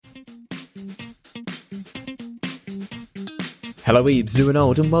Hello weebs, new and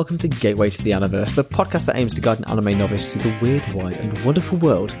old, and welcome to Gateway to the Aniverse, the podcast that aims to guide an anime novice through the weird, wide, and wonderful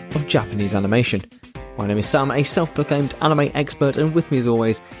world of Japanese animation. My name is Sam, a self-proclaimed anime expert, and with me as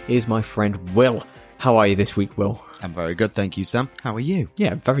always is my friend Will. How are you this week, Will? I'm very good, thank you, Sam. How are you?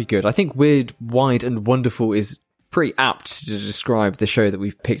 Yeah, very good. I think weird, wide, and wonderful is pretty apt to describe the show that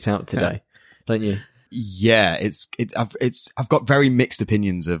we've picked out today, don't you? Yeah, I've got very mixed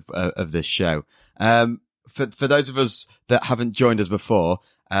opinions of this show. For those of us that haven't joined us before,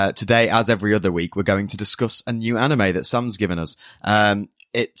 today, as every other week, we're going to discuss a new anime that Sam's given us.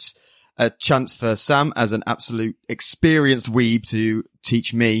 It's a chance for Sam, as an absolute experienced weeb, to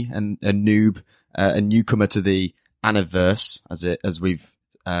teach me, a noob, a newcomer to the Aniverse, as we've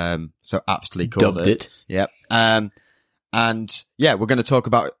so aptly called Dubbed it. Yep. And yeah, we're going to talk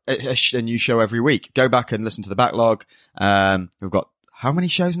about a new show every week. Go back and listen to the backlog. We've got how many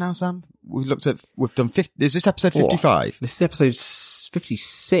shows now, Sam? We've done 50. Is this episode 55? This is episode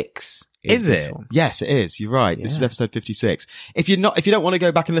 56. Is it? One. Yes, it is. You're right. Yeah. This is episode 56. If you don't want to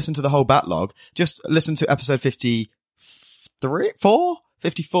go back and listen to the whole backlog, just listen to episode 54,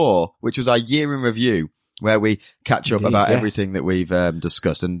 which was our year in review, where we catch up about everything that we've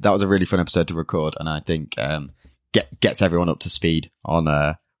discussed. And that was a really fun episode to record. And I think, gets everyone up to speed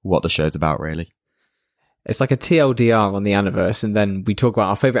on, what the show's about, really. It's like a TLDR on the Aniverse, and then we talk about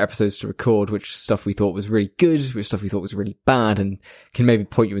our favourite episodes to record, which stuff we thought was really good, which stuff we thought was really bad, and can maybe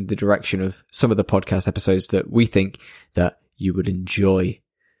point you in the direction of some of the podcast episodes that we think that you would enjoy.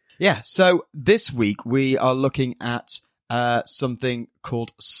 Yeah, so this week we are looking at something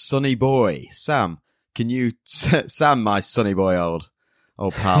called Sonny Boy. Sam, my Sonny Boy, old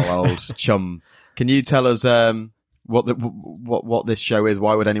pal, old chum, can you tell us what this show is?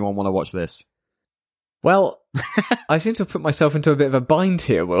 Why would anyone want to watch this? Well, I seem to have put myself into a bit of a bind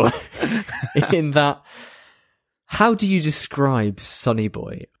here, Will, in that, how do you describe Sonny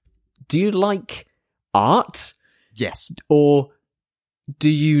Boy? Do you like art? Yes. Or do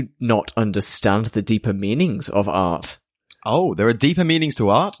you not understand the deeper meanings of art? Oh, there are deeper meanings to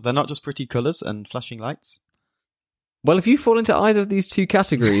art? They're not just pretty colours and flashing lights? Well, if you fall into either of these two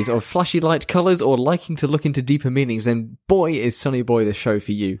categories of flashy light colours or liking to look into deeper meanings, then boy, is Sonny Boy the show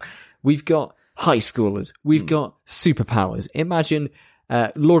for you. We've got high schoolers. We've got superpowers. Imagine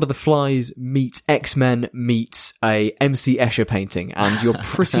Lord of the Flies meets X-Men meets a MC Escher painting, and you're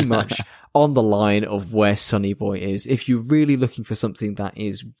pretty much on the line of where Sonny Boy is. If you're really looking for something that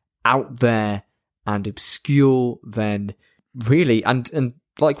is out there and obscure, then really, and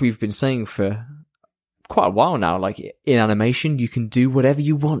like we've been saying for quite a while now, like in animation, you can do whatever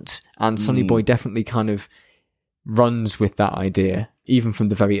you want, and Sonny Boy definitely kind of runs with that idea, even from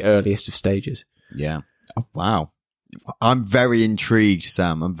the very earliest of stages. Yeah. Oh, wow. I'm very intrigued,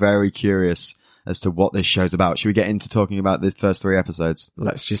 Sam. I'm very curious as to what this show's about. Should we get into talking about the first 3 episodes?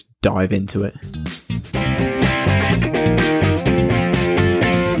 Let's just dive into it.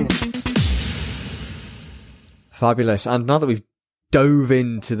 Fabulous. And now that we've dove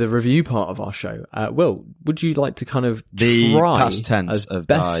into the review part of our show, Will, would you like to kind of the try past tense of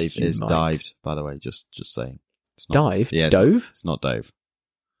dive is might? Dived, by the way, just saying. It's not, dive? Yeah, Dove? It's not dove.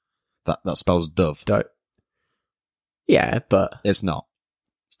 That spells dove. Yeah, but it's not.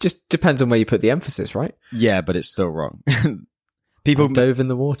 Just depends on where you put the emphasis, right? Yeah, but it's still wrong. People dove in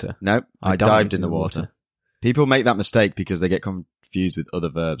the water. No, I dived in the water. People make that mistake because they get confused with other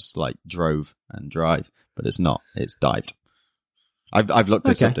verbs like drove and drive, but it's not. It's dived. I've looked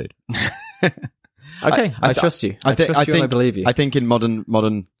this up, dude. Okay, I trust you. I trust you and I believe you. I think in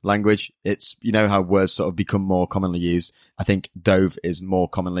modern language, it's, you know how words sort of become more commonly used. I think dove is more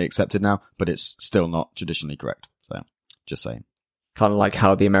commonly accepted now, but it's still not traditionally correct. So, just saying. Kind of like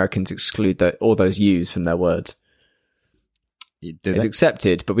how the Americans exclude all those U's from their words. It's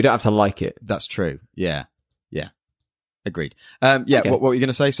accepted, but we don't have to like it. That's true. Yeah. Agreed. Okay. What were you going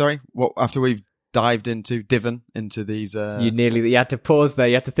to say? Sorry. What after we've dived into these you had to pause there,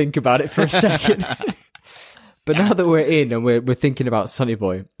 you had to think about it for a second. But now that we're in and we're thinking about Sonny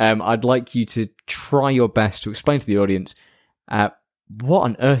Boy, I'd like you to try your best to explain to the audience what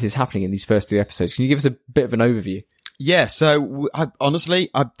on earth is happening in these first 3 episodes. Can you give us a bit of an overview? Yeah, so I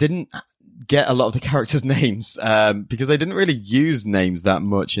didn't get a lot of the characters' names because they didn't really use names that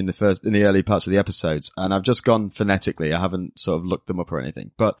much in the early parts of the episodes, and I've just gone phonetically. I haven't sort of looked them up or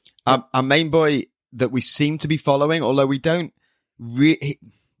anything. But our main boy that we seem to be following, although we don't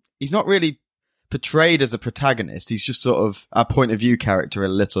he's not really portrayed as a protagonist. He's just sort of our point of view character a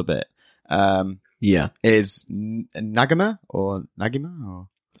little bit. Is Nagama or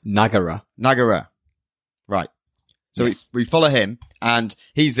Nagara. Right. So we follow him, and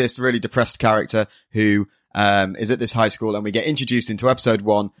he's this really depressed character who is at this high school, and we get introduced into episode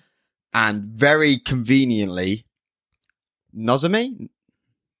 1, and very conveniently, Nozumi?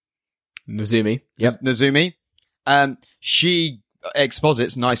 Yep. Nozumi. She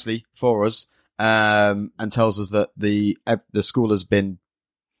exposits nicely for us, and tells us that the school has been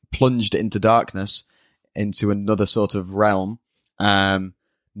plunged into darkness, into another sort of realm.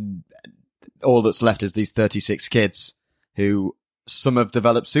 All that's left is these 36 kids who some have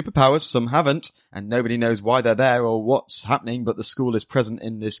developed superpowers, some haven't, and nobody knows why they're there or what's happening, but the school is present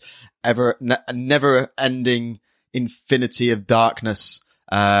in this never-ending infinity of darkness,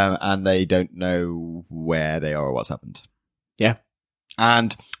 and they don't know where they are or what's happened. Yeah.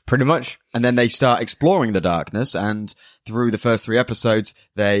 And pretty much. And then they start exploring the darkness, and through the first 3 episodes,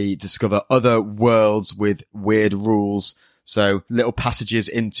 they discover other worlds with weird rules. So little passages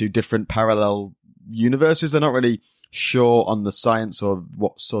into different parallel universes. They're not really sure on the science or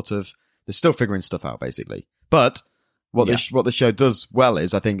what sort of, they're still figuring stuff out basically. But what the show does well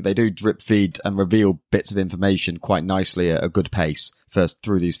is I think they do drip feed and reveal bits of information quite nicely at a good pace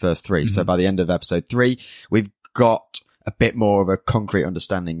through these first 3. So by the end of episode 3, we've got a bit more of a concrete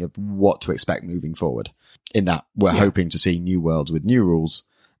understanding of what to expect moving forward. In that we're hoping to see new worlds with new rules,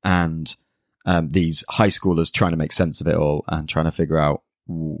 and these high schoolers trying to make sense of it all and trying to figure out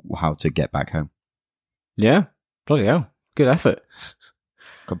how to get back home. Yeah. Bloody hell. Good effort.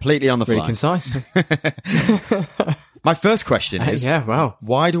 Completely on the fly. Really concise. My first question is,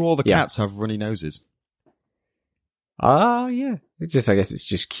 why do all the cats have runny noses? Yeah. I guess it's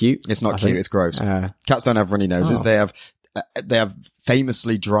just cute. It's not cute. It's gross. Cats don't have runny noses. They have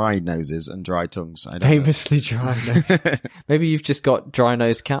famously dry noses and dry tongues. Famously dry noses. Maybe you've just got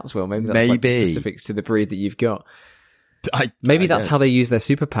dry-nosed cats, Will. Maybe that's like the specifics to the breed that you've got. Maybe that's how they use their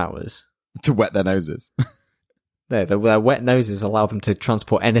superpowers. To wet their noses. Their wet noses allow them to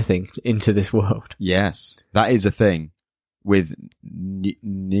transport anything into this world. Yes. That is a thing with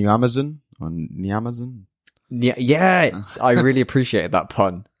Nyamazon or Nyamazon. Yeah, I really appreciated that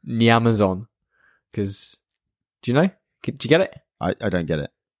pun. Nyamazon. Because, do you know? Did you get it? I don't get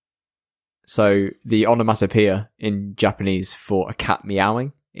it. So, the onomatopoeia in Japanese for a cat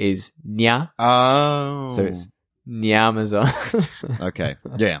meowing is nya. Oh. So it's Nyamazon. Okay.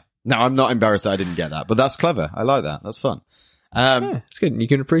 Yeah. No, I'm not embarrassed that I didn't get that, but that's clever. I like that. That's fun. It's good. You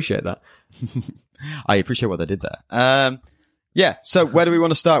can appreciate that. I appreciate what they did there. Yeah. So where do we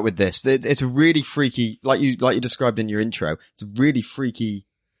want to start with this? It's a really freaky, like you described in your intro. It's a really freaky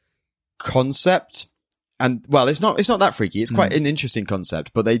concept. And well, it's not that freaky. It's quite an interesting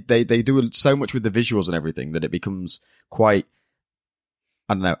concept, but they do so much with the visuals and everything that it becomes quite,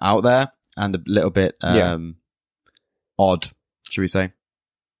 I don't know, out there and a little bit, odd, should we say?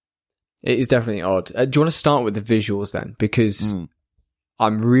 It is definitely odd. Do you want to start with the visuals then? Because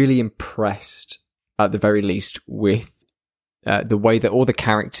I'm really impressed, at the very least, with the way that all the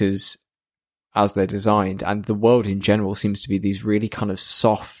characters, as they're designed, and the world in general seems to be these really kind of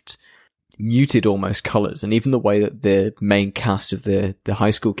soft, muted almost colours. And even the way that the main cast of the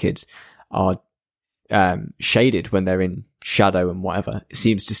high school kids are shaded when they're in shadow and whatever, it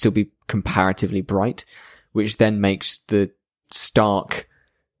seems to still be comparatively bright, which then makes the stark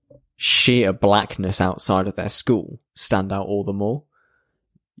sheer blackness outside of their school stand out all the more.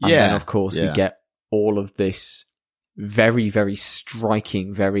 And then, of course, we get all of this very, very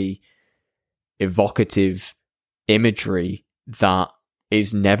striking, very evocative imagery that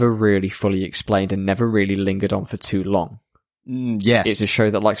is never really fully explained and never really lingered on for too long. Yes. It's a show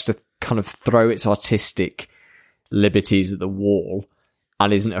that likes to kind of throw its artistic liberties at the wall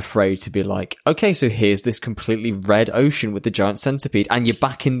and isn't afraid to be like, okay, so here's this completely red ocean with the giant centipede, and you're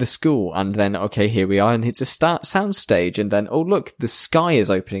back in the school, and then, okay, here we are, and it's a sound stage, and then, oh, look, the sky is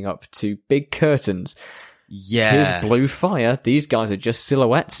opening up to big curtains. Yeah. Here's blue fire. These guys are just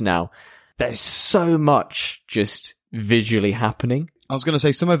silhouettes now. There's so much just visually happening. I was going to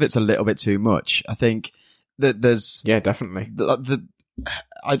say some of it's a little bit too much. I think that there's... Yeah, definitely.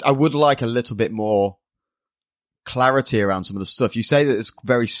 I would like a little bit more clarity around some of the stuff. You say that it's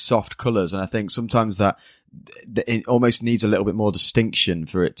very soft colours, and I think sometimes that it almost needs a little bit more distinction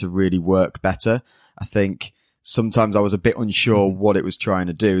for it to really work better. I think sometimes I was a bit unsure what it was trying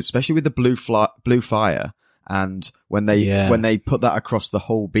to do, especially with the blue fire. And when they put that across the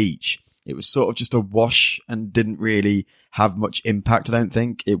whole beach, it was sort of just a wash and didn't really have much impact. I don't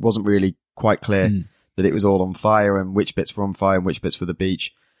think it wasn't really quite clear that it was all on fire and which bits were on fire and which bits were the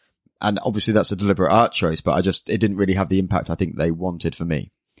beach. And obviously that's a deliberate art choice, but it didn't really have the impact I think they wanted for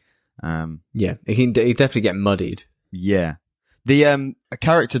me. Yeah, it can definitely get muddied. Yeah. The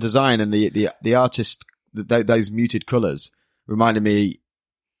character design and the artist, those muted colours reminded me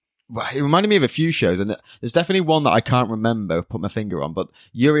well, it reminded me of a few shows, and there's definitely one that I can't remember, put my finger on, but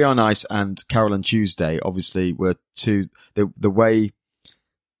Yuri on Ice and Carol and Tuesday obviously were two, the way,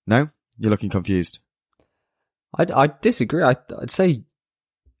 no? You're looking confused. I disagree. I'd say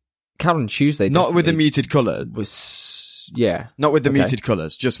Carol and Tuesday not with the muted colour. Not with the muted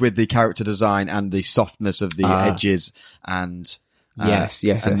colours, just with the character design and the softness of the edges and yes,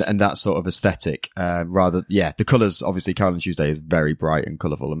 and that sort of aesthetic. The colours, obviously Carol and Tuesday is very bright and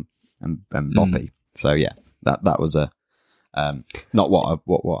colourful and boppy. So yeah, that was a not what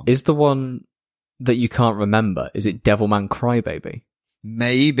is the one that you can't remember. Is it Devilman Crybaby?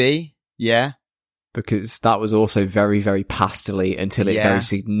 Maybe, yeah. Because that was also very, very pastel-y until it very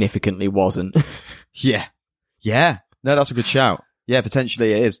significantly wasn't. Yeah. No, that's a good shout. Yeah,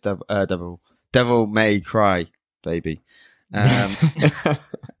 potentially it is Devil May Cry, baby.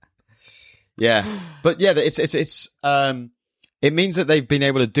 Yeah. But yeah, it's it means that they've been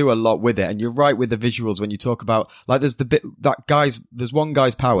able to do a lot with it. And you're right with the visuals when you talk about, like, there's there's one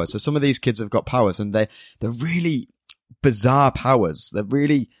guy's power. So some of these kids have got powers and they're really bizarre powers.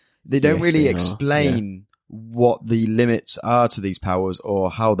 They don't really explain what the limits are to these powers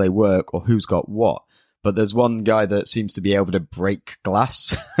or how they work or who's got what. But there's one guy that seems to be able to break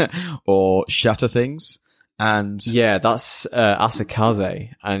glass or shatter things. And yeah, that's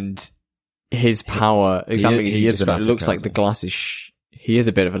Asakaze, and his power exactly. He is. It looks like the glass is. He is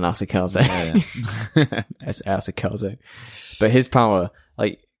a bit of an Asakaze. Yeah. As Asakaze, but his power,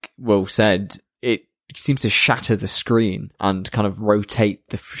 like Will said, it seems to shatter the screen and kind of rotate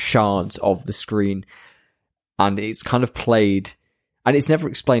the shards of the screen, and it's kind of played. And it's never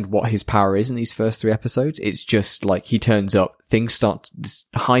explained what his power is in these first 3 episodes. It's just like he turns up, things start, this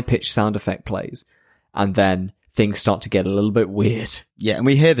high-pitched sound effect plays, and then things start to get a little bit weird. Yeah, and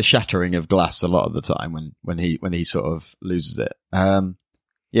we hear the shattering of glass a lot of the time when he sort of loses it.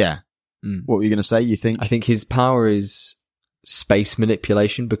 Yeah. What were you going to say, you think? I think his power is space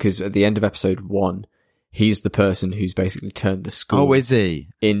manipulation, because at the end of episode 1, he's the person who's basically turned the school. Oh, is he?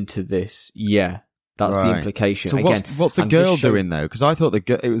 Into this. Yeah. That's the implication. So what's the girl doing though? Because I thought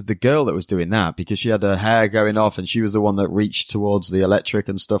it was the girl that was doing that, because she had her hair going off and she was the one that reached towards the electric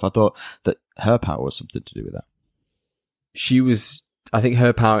and stuff. I thought that her power was something to do with that. I think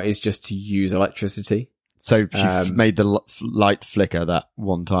her power is just to use electricity. So she made the light flicker that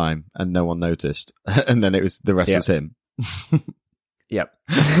one time and no one noticed. And then the rest was him. Yep.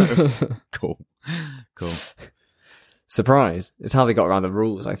 Cool. Surprise. It's how they got around the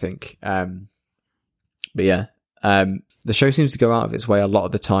rules, I think. But yeah, the show seems to go out of its way a lot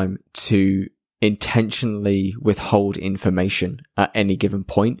of the time to intentionally withhold information at any given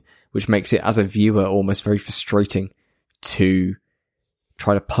point, which makes it, as a viewer, almost very frustrating to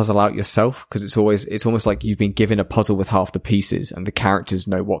try to puzzle out yourself, because it's almost like you've been given a puzzle with half the pieces and the characters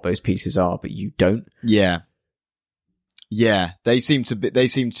know what those pieces are, but you don't. Yeah. They seem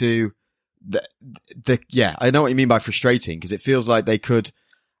to, I know what you mean by frustrating, because it feels like they could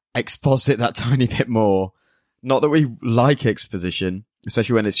exposit that tiny bit more. Not that we like exposition,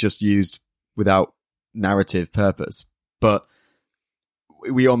 especially when it's just used without narrative purpose, but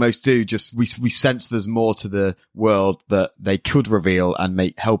we almost do. Just we sense there's more to the world that they could reveal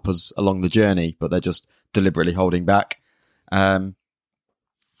and help us along the journey, but they're just deliberately holding back. That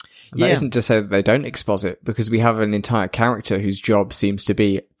isn't to say that they don't exposit, because we have an entire character whose job seems to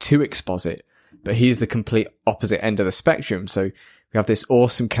be to exposit, but he's the complete opposite end of the spectrum. So we have this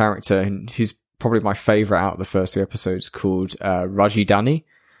awesome character who's probably my favourite out of the first 3 episodes, called Raji Dani,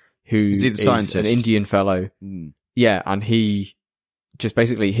 who is an Indian fellow. Yeah, and he just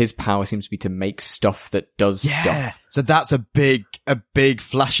basically, his power seems to be to make stuff that does stuff. So that's a big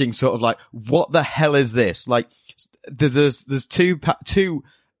flashing sort of like, what the hell is this? Like, there's two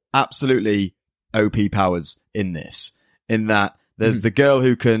absolutely OP powers in this, in that there's the girl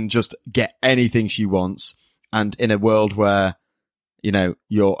who can just get anything she wants, and in a world where, you know,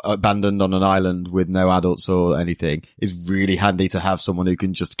 you're abandoned on an island with no adults or anything, is really handy to have someone who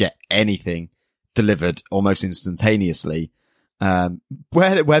can just get anything delivered almost instantaneously.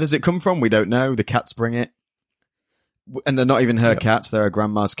 Where does it come from? We don't know. The cats bring it. And they're not even her cats, they're her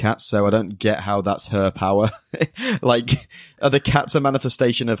grandma's cats, so I don't get how that's her power. Like, are the cats a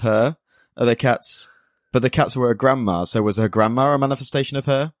manifestation of her? Are the cats... But the cats were her grandma, so was her grandma a manifestation of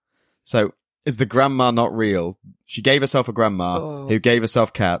her? So, is the grandma not real? She gave herself a grandma, who gave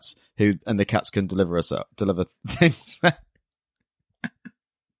herself cats, and the cats can deliver things.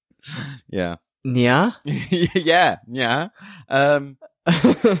 Yeah. Yeah? Yeah.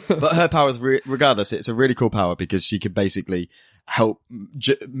 But her powers, regardless, it's a really cool power, because she could basically help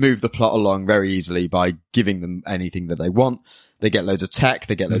move the plot along very easily by giving them anything that they want. they get loads of tech,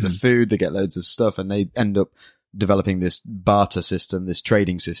 they get loads of food, they get loads of stuff, and they end up developing this barter system, this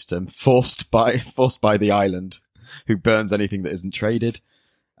trading system, forced by the island, who burns anything that isn't traded.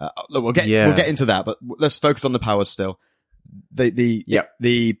 Look, we'll get into that, but let's focus on the powers still.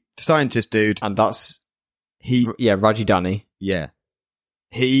 The scientist dude, and that's Rajudani. Yeah,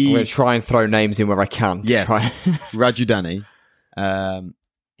 I'm going to try and throw names in where I can. Yes, Rajudani.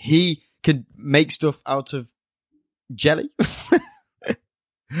 He could make stuff out of jelly.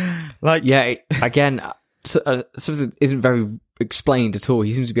 Again, something that isn't very explained at all.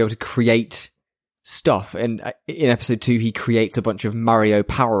 He seems to be able to create stuff, and in episode 2 he creates a bunch of Mario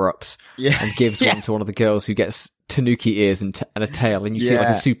power-ups and gives one to one of the girls who gets tanuki ears and a tail, and you see like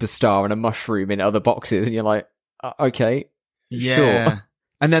a superstar and a mushroom in other boxes, and you're like, okay, sure.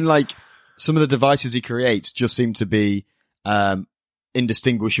 And then like some of the devices he creates just seem to be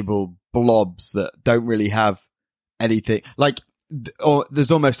indistinguishable blobs that don't really have anything. Like, or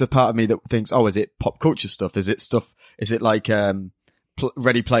there's almost a part of me that thinks, oh, is it pop culture stuff? Is it like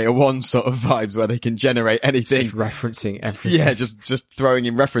Ready Player One sort of vibes where they can generate anything? Just referencing everything. Yeah, just throwing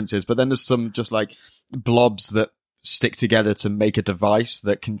in references. But then there's some just like blobs that stick together to make a device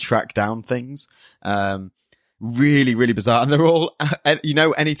that can track down things. Really, really bizarre. And they're all,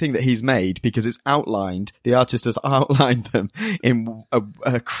 anything that he's made, because it's outlined, the artist has outlined them in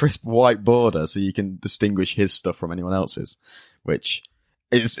a crisp white border so you can distinguish his stuff from anyone else's, which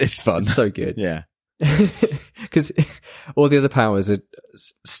is fun. It's so good. Yeah. Because all the other powers are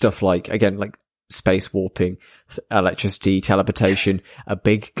stuff like, again, like space warping, electricity, teleportation, a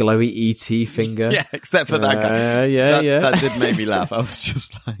big glowy ET finger. Yeah, except for that guy. That did make me laugh. I was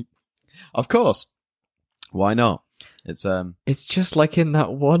just like, of course. Why not? It's just like in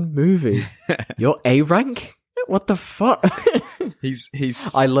that one movie. You're A rank? What the fuck?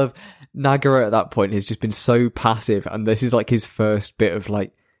 I love Nagara at that point has just been so passive, and this is like his first bit of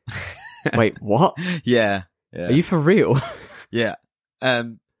like, wait, what? Yeah. Are you for real? Yeah.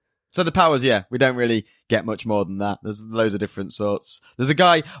 So the powers, we don't really get much more than that. There's loads of different sorts. There's a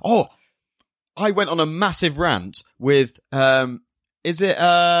guy, I went on a massive rant with, is it,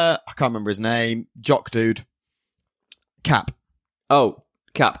 I can't remember his name, jock dude, Cap. Oh,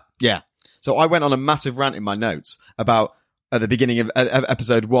 Cap. Yeah. So I went on a massive rant in my notes about, at the beginning of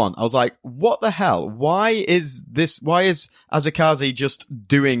episode 1, I was like, what the hell? Why is Azakazi just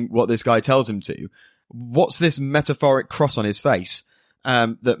doing what this guy tells him to? What's this metaphoric cross on his face,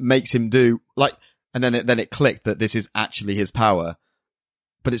 that makes him do, like, and then it clicked that this is actually his power.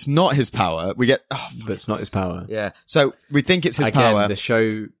 But it's not his power. But it's not his power. Yeah. So we think it's his power. The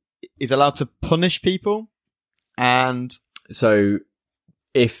show is allowed to punish people. And so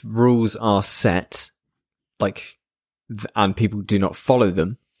if rules are set, like, and people do not follow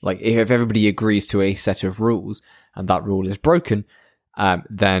them, like if everybody agrees to a set of rules and that rule is broken,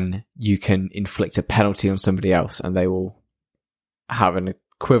 then you can inflict a penalty on somebody else and they will have an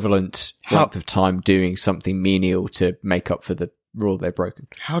equivalent length of time doing something menial to make up for the rule they've broken.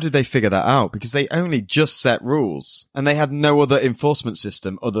 How did they figure that out? Because they only just set rules and they had no other enforcement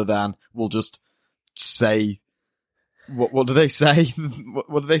system other than, we'll just say, what do they say?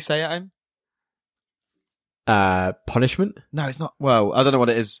 What do they say at him? Punishment? No, it's not. Well, I don't know what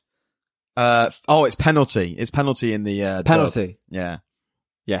it is. It's penalty. It's penalty in the penalty. Dub. Yeah.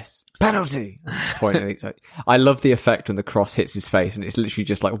 Yes. Penalty. I love the effect when the cross hits his face, and it's literally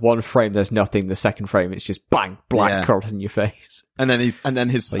just like one frame. There's nothing. The second frame, it's just bang, black cross in your face. And then his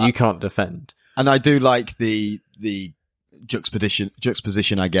you can't defend. And I do like the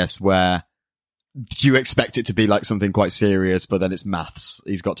juxtaposition, I guess, where you expect it to be like something quite serious, but then it's maths.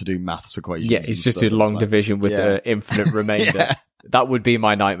 He's got to do maths equations. Yeah, he's just doing long division with the infinite remainder. Yeah. That would be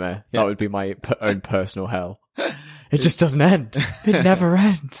my nightmare. Yeah. That would be my own personal hell. It just doesn't end. It never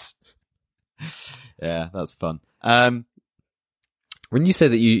ends. Yeah, that's fun. When you say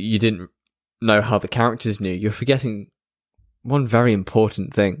that you didn't know how the characters knew, you're forgetting one very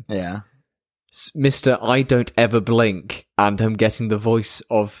important thing. Yeah. Mr. I don't ever blink, and I'm getting the voice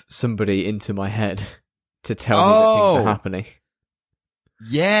of somebody into my head to tell me that things are happening.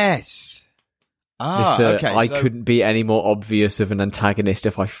 Yes. Mr. Okay. I couldn't be any more obvious of an antagonist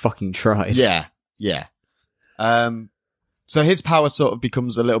if I fucking tried. Yeah. So his power sort of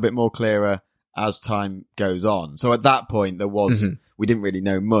becomes a little bit more clearer as time goes on. So at that point, we didn't really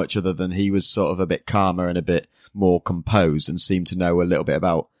know much other than he was sort of a bit calmer and a bit more composed and seemed to know a little bit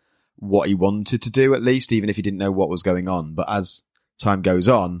about what he wanted to do, at least, even if he didn't know what was going on. But as time goes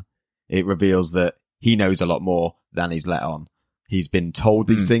on, it reveals that he knows a lot more than he's let on. He's been told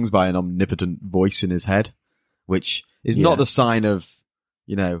these things by an omnipotent voice in his head, which is not the sign of,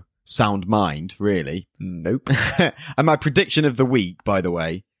 sound mind, really. Nope. And my prediction of the week, by the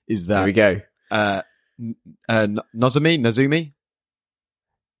way, is that... Here we go. Nozumi?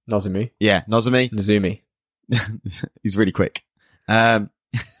 Yeah, Nozumi. He's really quick.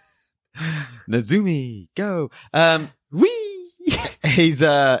 Nozumi, go. Whee! He's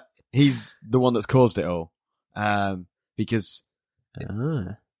the one that's caused it all. Because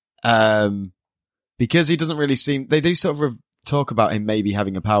he doesn't really seem, they do sort of talk about him maybe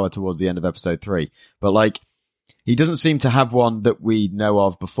having a power towards the end of episode 3, but like, he doesn't seem to have one that we know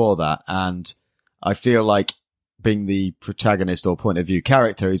of before that. And I feel like being the protagonist or point of view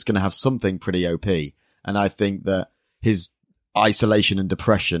character, he's going to have something pretty OP. And I think that his isolation and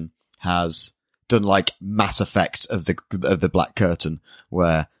depression has done like Mass Effect of the Black Curtain,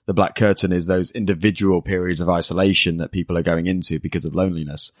 where the Black Curtain is those individual periods of isolation that people are going into because of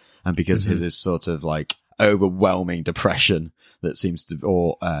loneliness, and because his is sort of like overwhelming depression that seems to,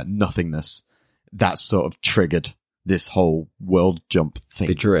 or nothingness, that's sort of triggered this whole world jump thing.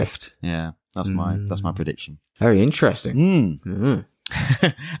 The drift. Yeah, that's my prediction. Very interesting.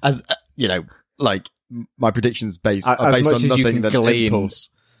 As you know, like my predictions are based on nothing than impulse.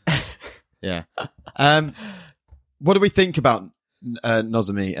 Yeah. What do we think about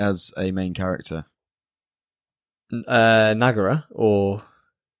Nozomi as a main character? Nagara or...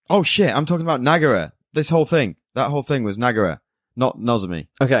 Oh shit, I'm talking about Nagara. That whole thing was Nagara, not Nozomi.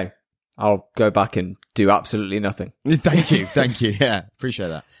 Okay. I'll go back and do absolutely nothing. Thank you. Yeah, appreciate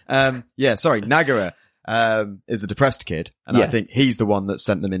that. Sorry, Nagara is a depressed kid, and I think he's the one that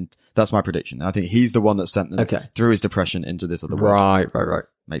sent them in. That's my prediction. I think he's the one that sent them through his depression into this other world. Right.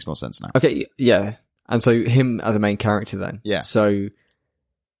 Makes more sense now. Okay, yeah. And so him as a main character then. Yeah. So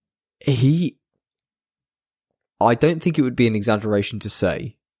I don't think it would be an exaggeration to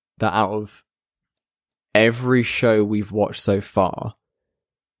say that out of every show we've watched so far,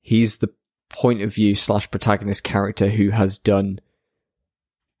 he's the point of view / protagonist character who has done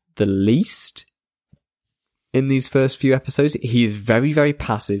the least in these first few episodes. He is very, very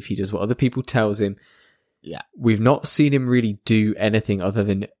passive. He does what other people tells him. Yeah. We've not seen him really do anything other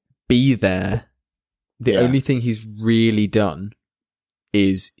than be there. The only thing he's really done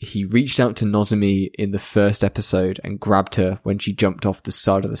is he reached out to Nozomi in the first episode and grabbed her when she jumped off the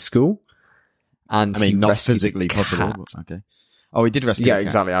side of the school. And I mean, not physically possible. But okay. Oh, he did rescue. Yeah,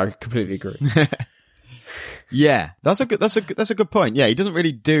 exactly. I completely agree. Yeah, that's a good point. Yeah, he doesn't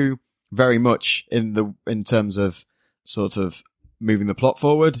really do very much in terms of sort of moving the plot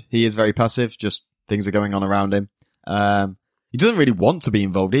forward. He is very passive. Just things are going on around him. He doesn't really want to be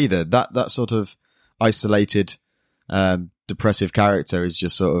involved either. That sort of isolated, depressive character is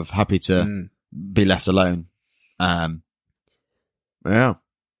just sort of happy to be left alone. Yeah.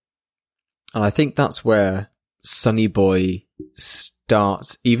 And I think that's where Sonny Boy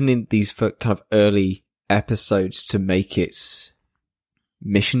starts, even in these kind of early episodes, to make its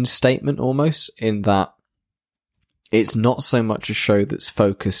mission statement almost, in that it's not so much a show that's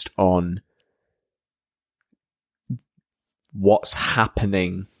focused on what's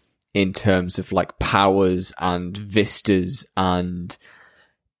happening in terms of like powers and vistas and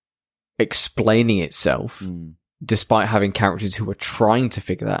explaining itself, despite having characters who are trying to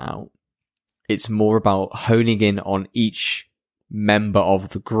figure that out. It's more about honing in on each member of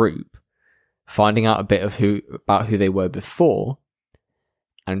the group, finding out a bit of about who they were before,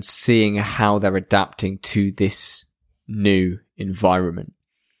 and seeing how they're adapting to this new environment.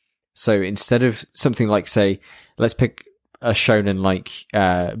 So instead of something like, say, let's pick a shonen like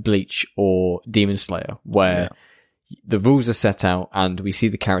Bleach or Demon Slayer, where the rules are set out and we see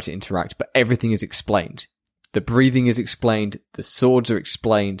the character interact, but everything is explained. The breathing is explained, the swords are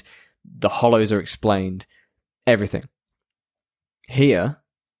explained, the hollows are explained, everything. Here,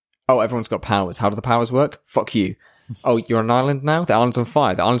 everyone's got powers. How do the powers work? Fuck you. Oh, you're on an island now? The island's on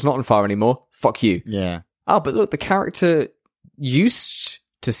fire. The island's not on fire anymore. Fuck you. Yeah. Oh, but look, the character used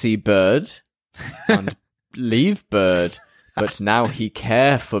to see Bird and leave Bird, but now he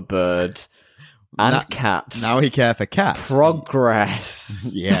care for Bird and Cat. Now he care for Cat.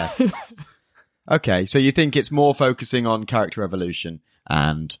 Progress. Yeah. Okay, so you think it's more focusing on character evolution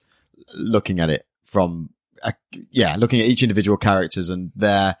and looking at it from, looking at each individual characters and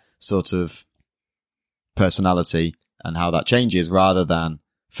their sort of personality and how that changes, rather than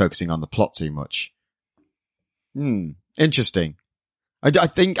focusing on the plot too much. Interesting. I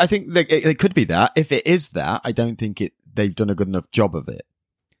think that it could be that. If it is that, I don't think they've done a good enough job of it.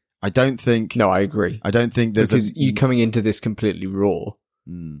 I don't think. No, I agree. I don't think there's because you coming into this completely raw.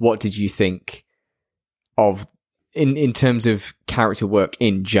 What did you think of in terms of character work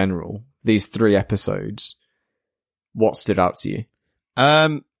in general? These 3 episodes, what stood out to you?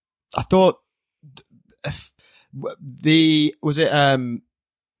 I thought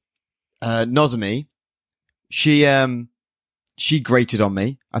Nozomi, she grated on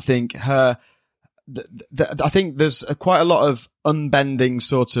me. I think I think there's quite a lot of unbending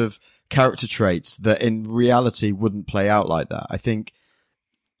sort of character traits that in reality wouldn't play out like that. I think,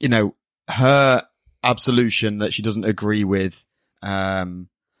 her absolution that she doesn't agree with, their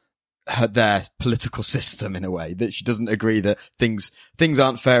political system in a way, that she doesn't agree that things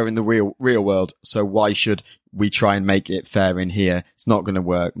aren't fair in the real world. So why should we try and make it fair in here? It's not going to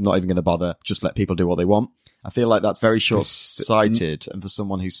work. I'm not even going to bother. Just let people do what they want. I feel like that's very short-sighted, and for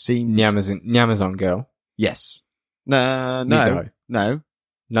someone who seems Nyamazon girl. Yes. No. Nozomi.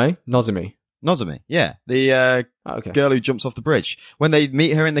 Yeah, the Okay. girl who jumps off the bridge. When they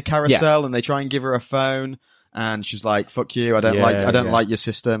meet her in the carousel and they try and give her a phone, and she's like, "Fuck you! I don't like your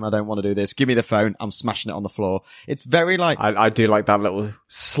system. I don't want to do this. Give me the phone. I'm smashing it on the floor." It's very like I do like that little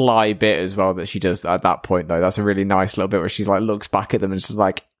sly bit as well that she does at that point though. That's a really nice little bit where she like looks back at them and she's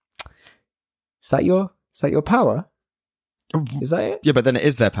like, "Is that your power? Is that it?" Yeah, but then it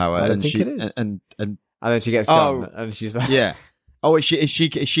is their power, I don't and think she it is. and then she gets done, and she's like, yeah. Oh, is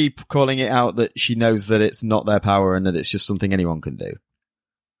she calling it out that she knows that it's not their power and that it's just something anyone can do?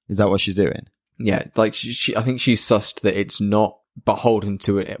 Is that what she's doing? Yeah, like she I think she's sussed that it's not beholden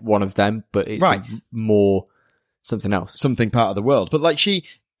to one of them, but it's Right. more something else. Something part of the world. But like she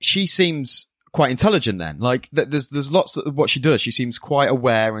seems quite intelligent then. Like there's lots of what she does. She seems quite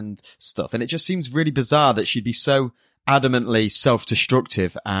aware and stuff. And it just seems really bizarre that she'd be so adamantly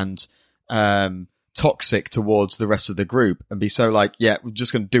self-destructive and toxic towards the rest of the group and be so like, yeah, we're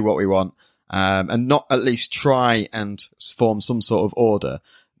just going to do what we want, and not at least try and form some sort of order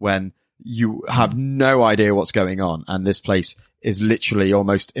when you have no idea what's going on and this place is literally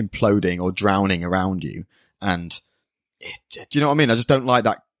almost imploding or drowning around you. And do you know what I mean? I just don't like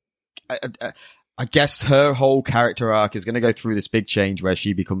that. I guess her whole character arc is going to go through this big change where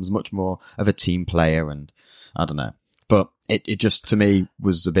she becomes much more of a team player, and I don't know. But it just, to me,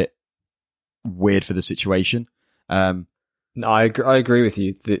 was a bit weird for the situation. No, I agree with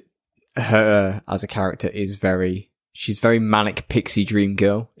you that her as a character is she's very manic pixie dream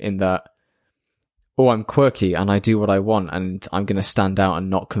girl in that, oh, I'm quirky and I do what I want and I'm going to stand out and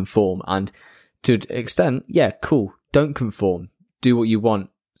not conform. And to an extent, yeah, cool. Don't conform. Do what you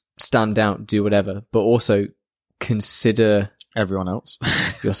want. Stand out. Do whatever. But also consider everyone else.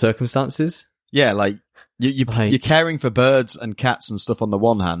 your circumstances. Yeah, like you're caring for birds and cats and stuff on the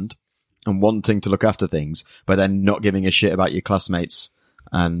one hand and wanting to look after things, but then not giving a shit about your classmates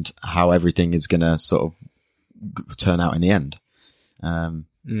and how everything is going to sort of turn out in the end. And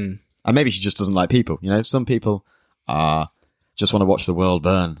maybe she just doesn't like people. Some people just want to watch the world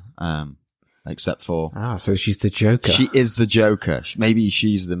burn, except for... so she's the Joker. She is the Joker. Maybe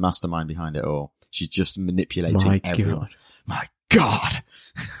she's the mastermind behind it all. She's just manipulating everyone. My God.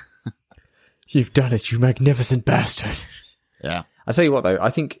 You've done it, you magnificent bastard. Yeah. I'll tell you what, though. I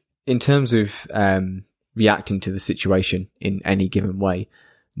think in terms of reacting to the situation in any given way,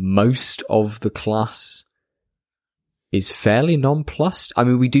 most of the class is fairly nonplussed. I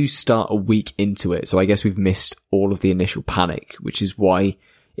mean, we do start a week into it, so I guess we've missed all of the initial panic, which is why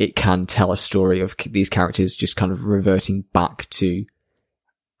it can tell a story of these characters just kind of reverting back to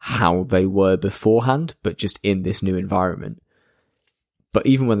how they were beforehand, but just in this new environment. But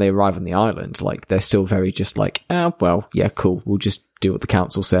even when they arrive on the island, like, they're still very just like, well, yeah, cool, we'll just do what the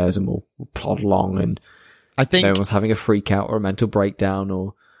council says and we'll plod along, and I think no one's having a freak out or a mental breakdown.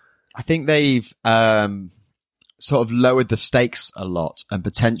 Or I think they've sort of lowered the stakes a lot, and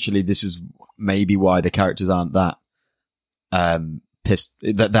potentially this is maybe why the characters aren't that pissed,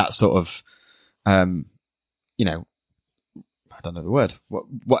 that sort of I don't know the word.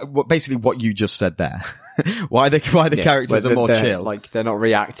 What basically what you just said there. why the characters are more chill. Like, they're not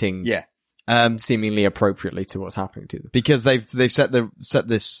reacting seemingly appropriately to what's happening to them. Because they've set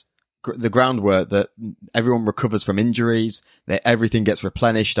the groundwork that everyone recovers from injuries, that everything gets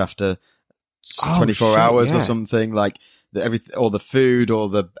replenished after 24 hours or something, like all the food,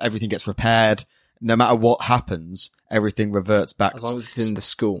 everything gets repaired. No matter what happens, everything reverts back. As long as it's in the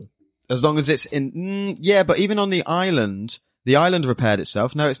school. As long as it's in, but even on the island repaired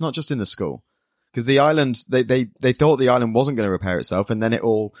itself. No, it's not just in the school. Because the island, they thought the island wasn't going to repair itself, and then it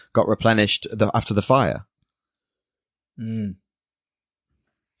all got replenished after the fire. Mm.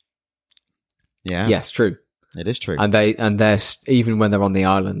 Yeah. Yes, true. It is true. And they're even when they're on the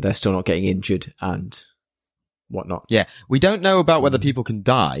island, they're still not getting injured and whatnot. Yeah. We don't know about whether people can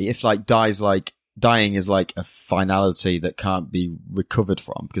die, if dying is like a finality that can't be recovered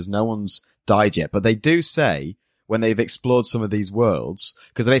from, because no one's died yet. But they do say when they've explored some of these worlds,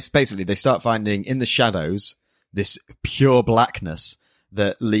 because they start finding in the shadows this pure blackness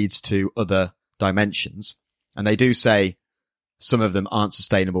that leads to other dimensions. And they do say some of them aren't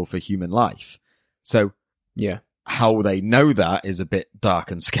sustainable for human life. So yeah, how they know that is a bit dark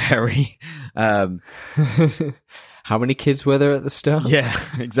and scary. How many kids were there at the start? Yeah,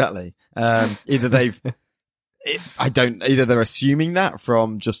 exactly. Either they're assuming that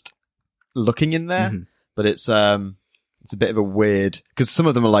from just looking in there, but it's a bit of a weird, because some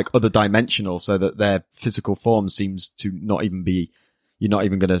of them are like other dimensional, so that their physical form seems to not even be, you're not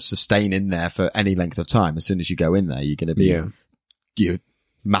even going to sustain in there for any length of time. As soon as you go in there, you're going to be, your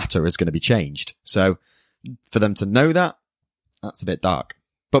matter is going to be changed. So for them to know that, that's a bit dark.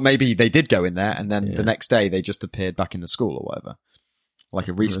 But maybe they did go in there, and then the next day they just appeared back in the school or whatever, like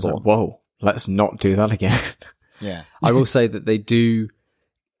a respawn. Like, whoa, let's not do that again. Yeah, I will say that they do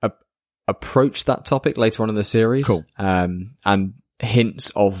approach that topic later on in the series. Cool. And hints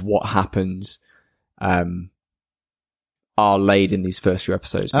of what happens are laid in these first few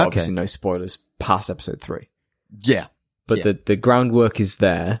episodes, but obviously no spoilers past episode 3. Yeah. But the groundwork is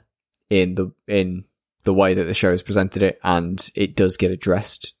there in the way that the show has presented it, and it does get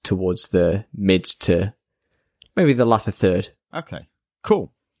addressed towards the mid to maybe the latter third. Okay.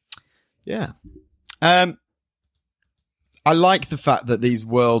 Cool. Yeah. I like the fact that these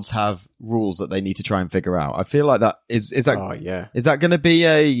worlds have rules that they need to try and figure out. I feel like that is that. Oh, yeah. Is that going to be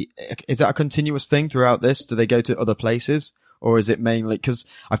is that a continuous thing throughout this? Do they go to other places, or is it mainly, because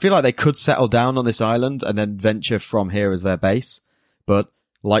I feel like they could settle down on this island and then venture from here as their base, but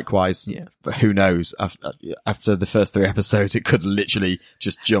likewise, who knows? After the first 3 episodes, it could literally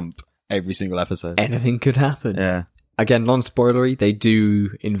just jump every single episode. Anything could happen. Yeah. Again, non-spoilery, they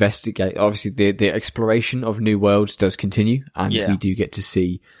do investigate. Obviously, the exploration of new worlds does continue, and we do get to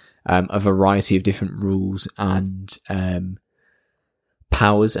see a variety of different rules and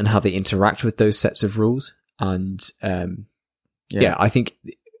powers and how they interact with those sets of rules. And I think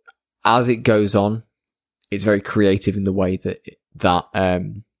as it goes on, it's very creative in the way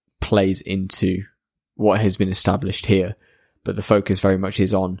that plays into what has been established here. But the focus very much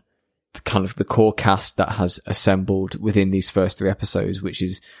is on kind of the core cast that has assembled within these first 3 episodes, which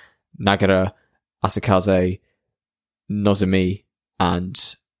is Nagara, Asakaze, Nozomi,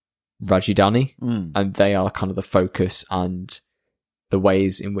 and Rajidani. And they are kind of the focus and the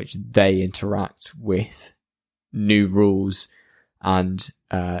ways in which they interact with new rules and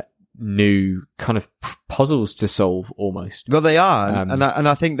new kind of puzzles to solve almost. Well, they are. And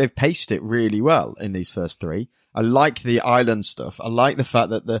I think they've paced it really well in these first 3. I like the island stuff. I like the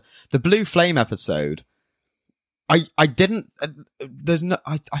fact that the Blue Flame episode, I didn't, there's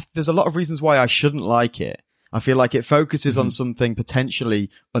a lot of reasons why I shouldn't like it. I feel like it focuses on something potentially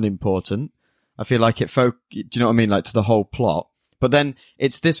unimportant. I feel like do you know what I mean? Like to the whole plot. But then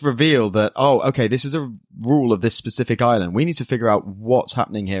it's this reveal that, this is a rule of this specific island. We need to figure out what's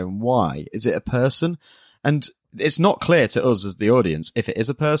happening here and why. Is it a person? And it's not clear to us as the audience if it is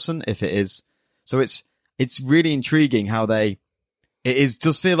a person, if it is, so it's really intriguing how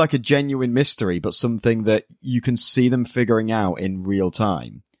does feel like a genuine mystery, but something that you can see them figuring out in real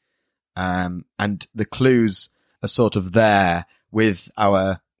time. And the clues are sort of there with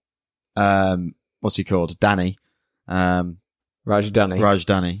our, what's he called? Danny. Rajdani.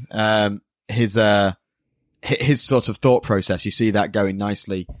 His sort of thought process. You see that going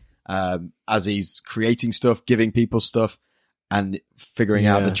nicely, as he's creating stuff, giving people stuff and figuring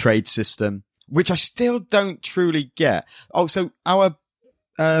out the trade system, which I still don't truly get. Oh, so our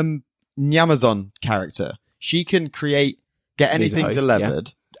Nyamazon character, she can get anything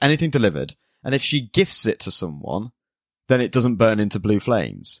delivered, and if she gifts it to someone, then it doesn't burn into blue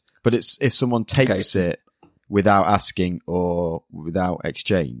flames. But it's if someone takes it without asking or without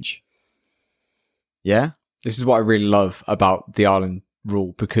exchange. Yeah? This is what I really love about the island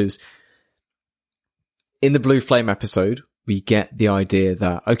rule, because in the Blue Flame episode, we get the idea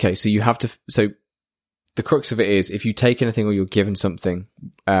that, so you have to, so the crux of it is if you take anything or you're given something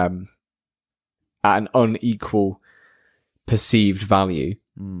at an unequal perceived value,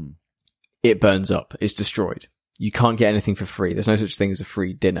 it burns up, it's destroyed. You can't get anything for free. There's no such thing as a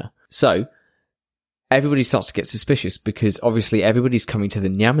free dinner. So everybody starts to get suspicious because obviously everybody's coming to the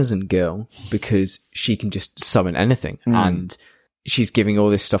Nyamazon girl because she can just summon anything. And she's giving all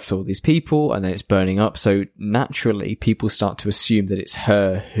this stuff to all these people and then it's burning up. So naturally, people start to assume that it's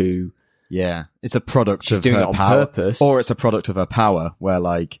her who... Yeah, it's a product she's of doing her it on power. Purpose. Or it's a product of her power where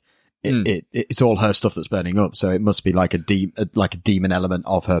like it's all her stuff that's burning up. So it must be like a demon element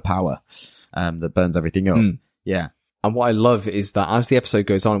of her power that burns everything up. Yeah. And what I love is that as the episode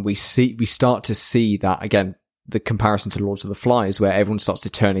goes on, we start to see that, again, the comparison to Lords of the Flies, where everyone starts to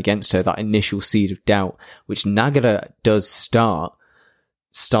turn against her, that initial seed of doubt, which Nagara does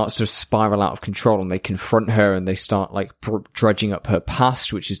starts to spiral out of control, and they confront her and they start like dredging up her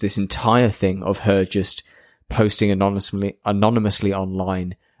past, which is this entire thing of her just posting anonymously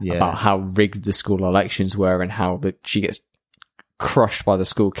online about how rigged the school elections were and how that she gets crushed by the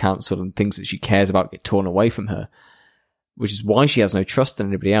school council and things that she cares about get torn away from her, which is why she has no trust in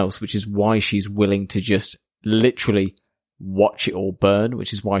anybody else, which is why she's willing to just literally watch it all burn,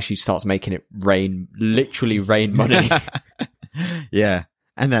 which is why she starts making it literally rain money. Yeah.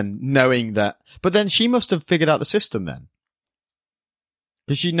 And then knowing that, but then she must have figured out the system then.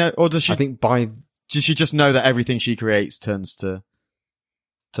 Does she know, or does she? I think does she just know that everything she creates turns to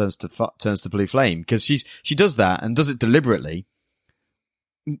blue flame? Because she does that and does it deliberately,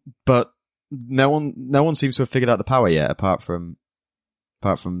 but no one seems to have figured out the power yet, apart from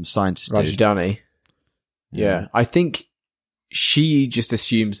scientists. Rajdani. Yeah, I think she just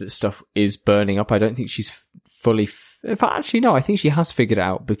assumes that stuff is burning up. I don't think she's fully. In fact, actually, no, I think she has figured it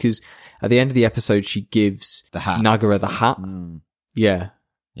out, because at the end of the episode, she gives Nagara the hat. Yeah.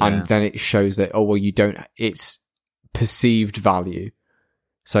 And then it shows that, oh, well, it's perceived value.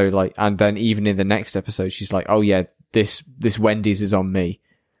 So, like, and then even in the next episode, she's like, oh, yeah, this Wendy's is on me.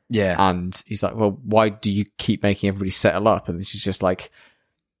 Yeah. And he's like, well, why do you keep making everybody settle up? And she's just like,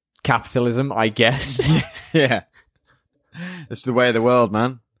 capitalism, I guess. Yeah. It's the way of the world,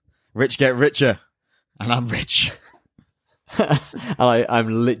 man. Rich get richer. And I'm rich. And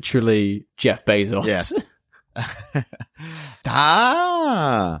I'm literally Jeff Bezos. Yes.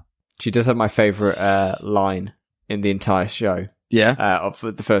 She does have my favourite line in the entire show. Yeah. Of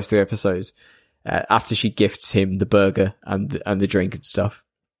the first 3 episodes. After she gifts him the burger and the drink and stuff.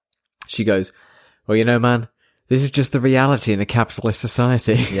 She goes, well, you know, man, this is just the reality in a capitalist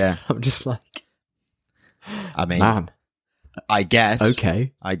society. Yeah. I'm just like, I mean, man. I guess.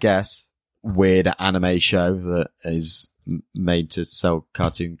 Okay. Weird anime show that is made to sell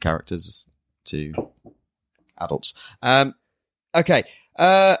cartoon characters to adults. Okay.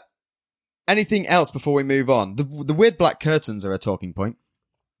 Anything else before we move on? The weird black curtains are a talking point.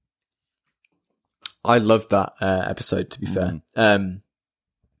 I loved that episode, to be fair.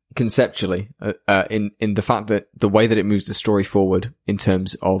 Conceptually, in the fact that the way that it moves the story forward in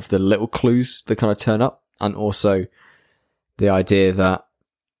terms of the little clues that kind of turn up, and also the idea that,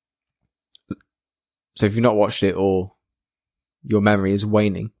 so if you've not watched it or your memory is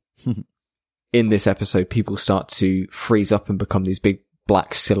waning, in this episode, people start to freeze up and become these big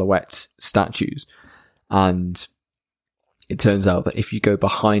black silhouette statues. And it turns out that if you go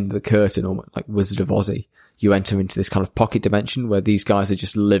behind the curtain, or like Wizard of Ozzy, you enter into this kind of pocket dimension where these guys are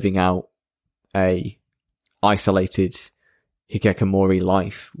just living out a isolated Hikikomori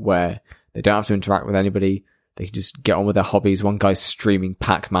life where they don't have to interact with anybody. They can just get on with their hobbies. One guy's streaming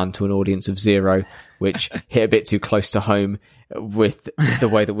Pac-Man to an audience of 0, which hit a bit too close to home with the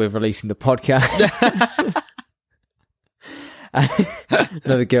way that we're releasing the podcast.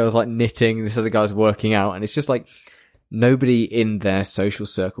 Another girl's like knitting. This other guy's working out. And it's just like nobody in their social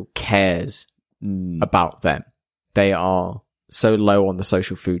circle cares about them. They are so low on the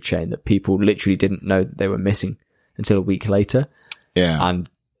social food chain that people literally didn't know that they were missing until a week later. Yeah. And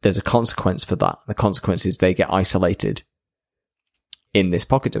there's a consequence for that. The consequence is they get isolated in this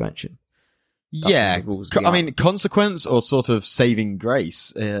pocket dimension. Yeah. I mean, consequence or sort of saving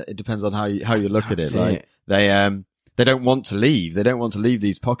grace. It depends on how you look at it. Like they don't want to leave. They don't want to leave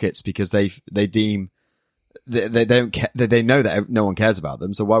these pockets because they deem they don't care. They know that no one cares about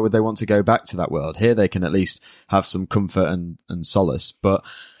them. So why would they want to go back to that world? Here they can at least have some comfort and solace. But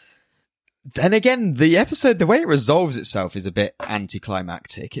then again, the episode, the way it resolves itself is a bit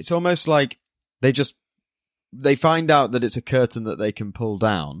anticlimactic. It's almost like they find out that it's a curtain that they can pull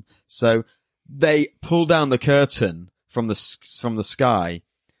down. So they pull down the curtain from the sky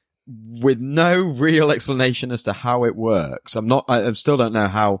with no real explanation as to how it works. I still don't know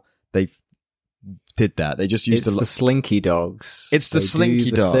how they did that. They just used the Slinky Dogs. It's the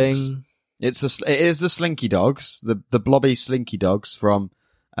Slinky Dogs. It is the Slinky Dogs, the blobby Slinky Dogs from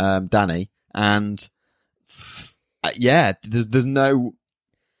Danny, and there's no.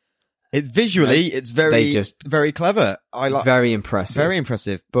 It's visually, it's very clever. Very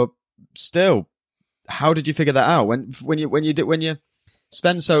impressive, but still, how did you figure that out? When you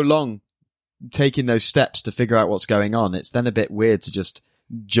spend so long taking those steps to figure out what's going on, it's then a bit weird to just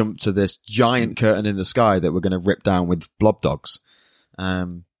jump to this giant curtain in the sky that we're going to rip down with blob dogs.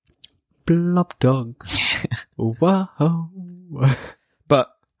 Blob dogs. Wow.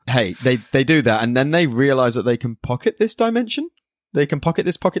 But hey, they do that, and then they realize that they can pocket this dimension. they can pocket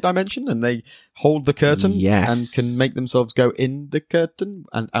this pocket dimension and they hold the curtain and can make themselves go in the curtain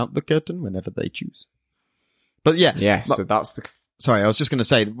and out the curtain whenever they choose. But yeah. So that's the... Sorry, I was just going to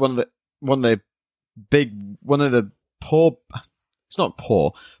say, one of the poor, it's not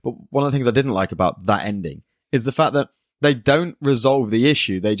poor, but one of the things I didn't like about that ending is the fact that they don't resolve the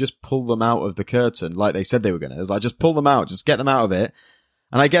issue. They just pull them out of the curtain like they said they were going to. It was like, just pull them out, just get them out of it.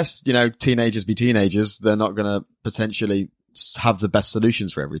 And I guess, teenagers be teenagers. They're not going to potentially have the best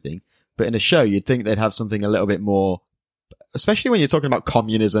solutions for everything. But in a show, you'd think they'd have something a little bit more, especially when you're talking about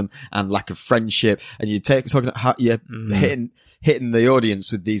communism and lack of friendship, and you're talking about how you're hitting the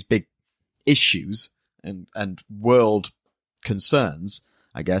audience with these big issues and world concerns,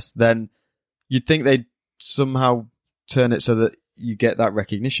 I guess, then you'd think they'd somehow turn it so that you get that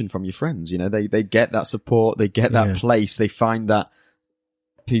recognition from your friends. They get that support, they get that place, they find that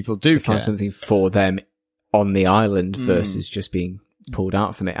people do care. Find something for them on the island versus just being pulled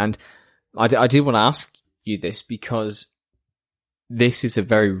out from it. And I did want to ask you this because this is a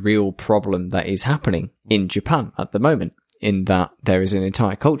very real problem that is happening in Japan at the moment, in that there is an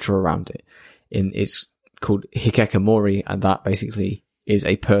entire culture around it. It's called Hikikomori, and that basically is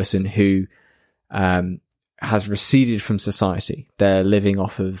a person who has receded from society. They're living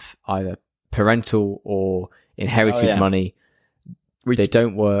off of either parental or inherited money. They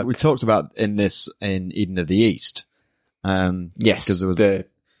don't work. We talked about in Eden of the East. Yes, because there was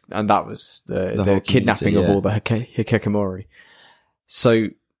and that was the kidnapping of all the Hikikomori. So,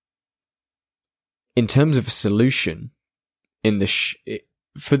 in terms of a solution,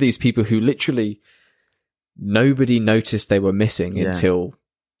 for these people who literally nobody noticed they were missing until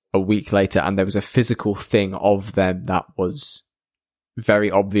a week later, and there was a physical thing of them that was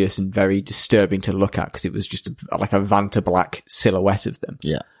very obvious and very disturbing to look at because it was just like a Vanta Black silhouette of them.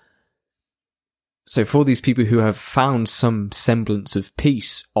 Yeah. So for these people who have found some semblance of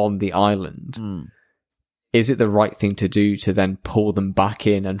peace on the island, is it the right thing to do to then pull them back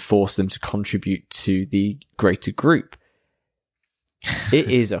in and force them to contribute to the greater group?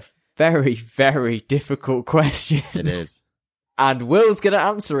 It is a very, very difficult question. It is. And Will's going to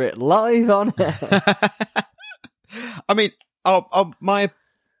answer it live on air. I mean, you're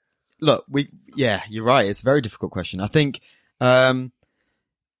right. It's a very difficult question. I think, I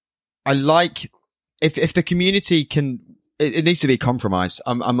like, if the community can, it needs to be a compromise.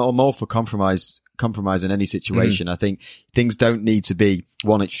 I'm all for compromise in any situation. I think things don't need to be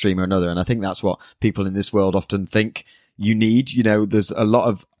one extreme or another. And I think that's what people in this world often think you need. There's a lot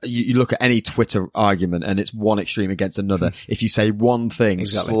of, you look at any Twitter argument and it's one extreme against another. If you say one thing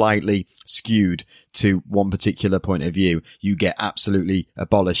slightly skewed to one particular point of view, you get absolutely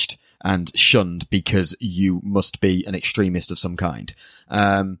abolished and shunned because you must be an extremist of some kind.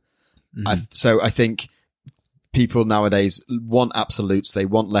 So I think people nowadays want absolutes. They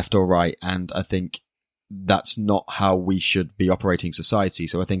want left or right. And I think that's not how we should be operating society.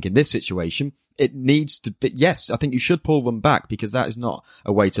 So I think in this situation, it needs to be, yes, I think you should pull them back because that is not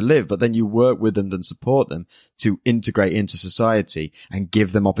a way to live, but then you work with them and support them to integrate into society and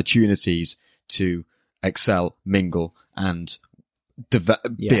give them opportunities to excel, mingle, and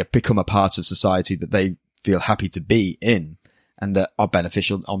become a part of society that they feel happy to be in and that are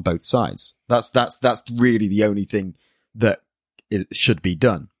beneficial on both sides. That's really the only thing that should be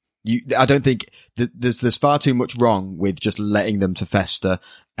done. I don't think that there's far too much wrong with just letting them to fester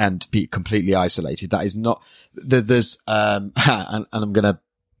and be completely isolated. That is not, there's, and I'm gonna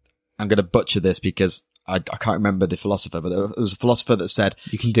butcher this because I can't remember the philosopher, but there was a philosopher that said,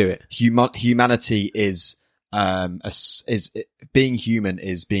 you can do it. Humanity is being human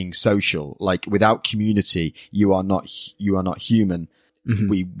is being social. Like without community, you are not human. Mm-hmm.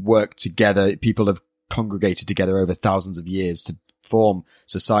 We work together. People have congregated together over thousands of years to form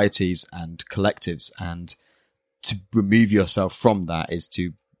societies and collectives, and to remove yourself from that is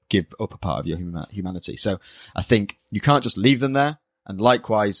to give up a part of your humanity. So I think you can't just leave them there, and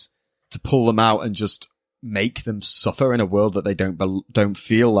likewise to pull them out and just make them suffer in a world that they don't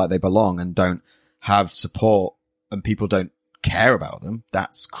feel like they belong and don't have support and people don't care about them.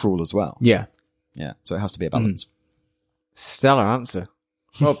 That's cruel as well. Yeah. So it has to be a balance. Stellar answer.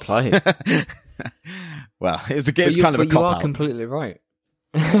 Well played. Well, it's kind of a cop-out. You are completely right.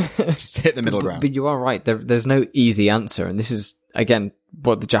 Just hit the middle ground. But you are right. There's no easy answer. And this is, again,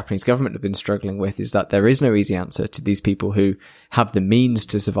 what the Japanese government have been struggling with, is that there is no easy answer to these people who have the means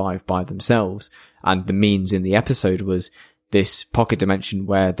to survive by themselves. And the means in the episode was this pocket dimension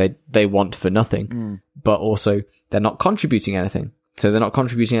where they want for nothing, but also they're not contributing anything. So they're not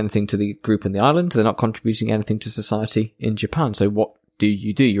contributing anything to the group in the island. They're not contributing anything to society in Japan. So what do?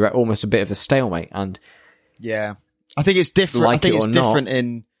 You're at almost a bit of a stalemate. And yeah, I think it's different. Like I think it it's or different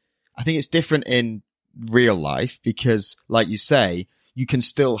not. I think it's different in real life because, like you say, you can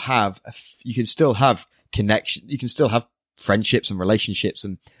still have connection. You can still have friendships and relationships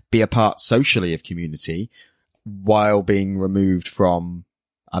and be a part socially of community while being removed from,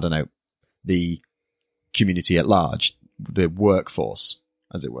 I don't know, the community at large, the workforce,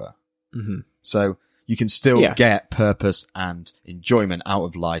 as it were. Mm-hmm. So you can still get purpose and enjoyment out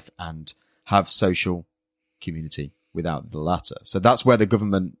of life and have social community without the latter. So that's where the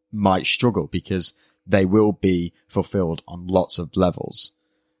government might struggle because they will be fulfilled on lots of levels.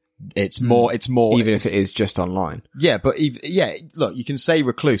 It's more, even if it is just online. Yeah, but look, you can say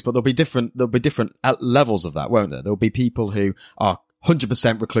recluse, but there'll be different levels of that, won't there? There'll be people who are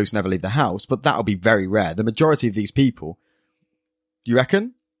 100% recluse, never leave the house, but that'll be very rare. The majority of these people, you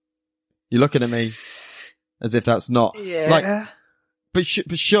reckon? You're looking at me as if that's not like,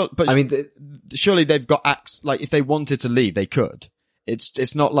 but I mean, surely they've got acts, like if they wanted to leave, they could.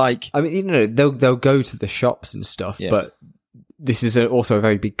 It's not like, I mean, they'll go to the shops and stuff, but this is also a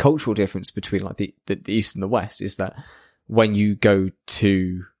very big cultural difference between like the East and the West is that when you go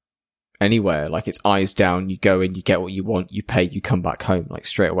to anywhere, like it's eyes down, you go in, you get what you want, you pay, you come back home, like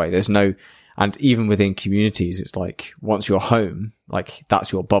straight away. There's no, and even within communities, it's like once you're home, like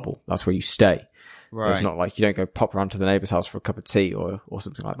that's your bubble. That's where you stay. Right. It's not like you don't go pop around to the neighbour's house for a cup of tea or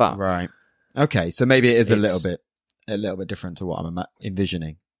something like that. Right. Okay. So maybe it is a little bit different to what I'm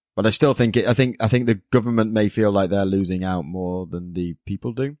envisioning. But I still think I think the government may feel like they're losing out more than the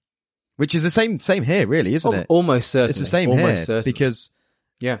people do, which is the same here, really, isn't it? Almost certainly. It's the same here because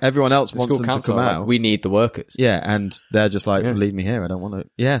everyone else wants them to come out. Like, we need the workers. Yeah, and they're just like, leave me here. I don't want to.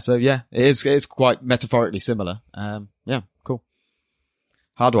 Yeah, so it is quite metaphorically similar. Yeah, cool.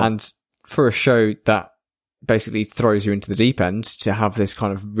 Hard one. And for a show that basically throws you into the deep end, to have this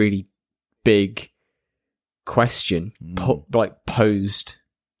kind of really big question posed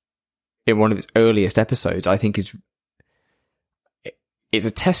in one of its earliest episodes, I think is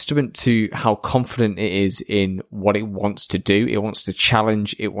a testament to how confident it is in what it wants to do. It wants to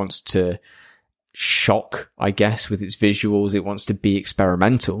challenge, it wants to shock, I guess, with its visuals. It wants to be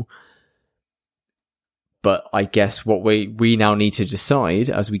experimental. But I guess what we now need to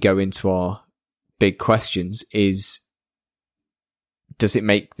decide as we go into our big questions is, does it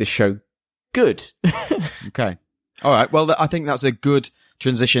make the show good? Okay. All right. Well, I think that's a good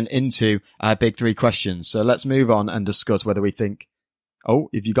transition into our big three questions. So let's move on and discuss whether we think,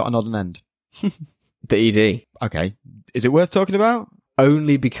 if you got an odd and end. The ED. Okay. Is it worth talking about?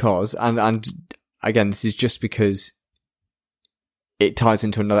 Only because, and again, this is just because it ties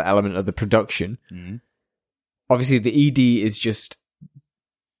into another element of the production. Mm-hmm. Obviously, the ED is just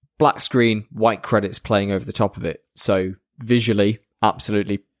black screen, white credits playing over the top of it. So visually,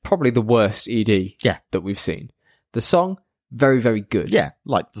 absolutely, probably the worst ED that we've seen. The song, very, very good. Yeah,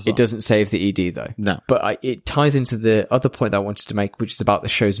 like the song. It doesn't save the ED, though. No. But it ties into the other point that I wanted to make, which is about the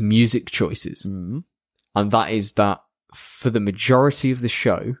show's music choices. Mm-hmm. And that is that for the majority of the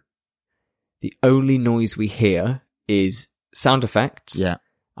show, the only noise we hear is sound effects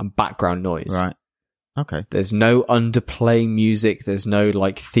and background noise. Right. Okay. There's no underplaying music. There's no,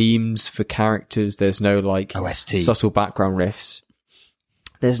 like, themes for characters. There's no, like, OST. Subtle background riffs.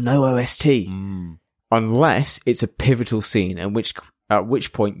 There's no OST. Unless it's a pivotal scene, at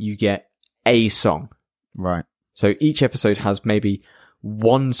which point you get a song. Right. So each episode has maybe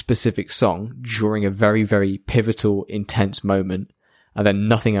one specific song during a very, very pivotal, intense moment, and then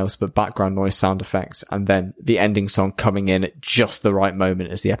nothing else but background noise, sound effects, and then the ending song coming in at just the right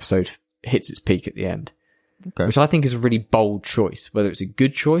moment as the episode hits its peak at the end. Okay. Which I think is a really bold choice. Whether it's a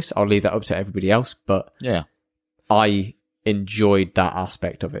good choice, I'll leave that up to everybody else, but I enjoyed that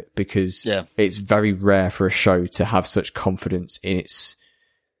aspect of it because it's very rare for a show to have such confidence in its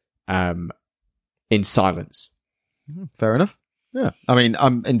in silence. Fair enough. Yeah. I mean,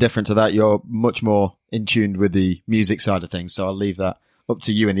 I'm indifferent to that. You're much more in tune with the music side of things, so I'll leave that up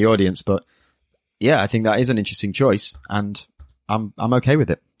to you in the audience. But yeah, I think that is an interesting choice, and I'm okay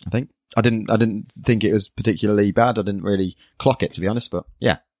with it. I think I didn't think it was particularly bad. I didn't really clock it, to be honest, but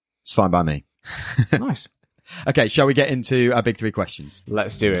yeah, it's fine by me. Nice. Okay, shall we get into our big three questions?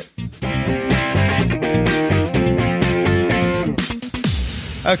 Let's do it.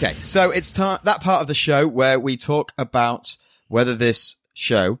 Okay, so it's that part of the show where we talk about whether this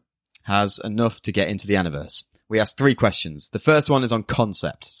show has enough to get into the Aniverse. We ask three questions. The first one is on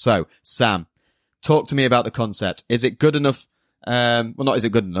concept. So, Sam, talk to me about the concept. Is it good enough? Well, not is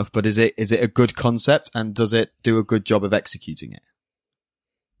it good enough, but is it a good concept, and does it do a good job of executing it?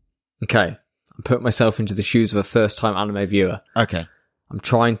 Okay. I'm putting myself into the shoes of a first-time anime viewer. Okay. I'm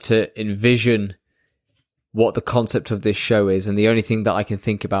trying to envision what the concept of this show is, and the only thing that I can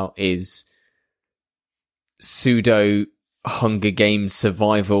think about is pseudo Hunger Games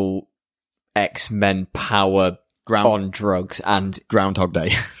survival X-Men power on drugs and Groundhog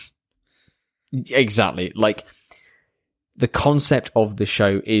Day. Exactly. Like, the concept of the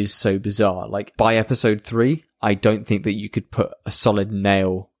show is so bizarre. Like, by episode 3, I don't think that you could put a solid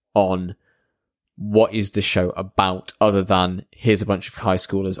nail on what is the show about, other than here's a bunch of high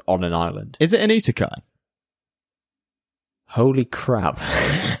schoolers on an island. Is it an isekai? Holy crap.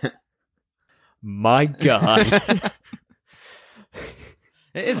 My God.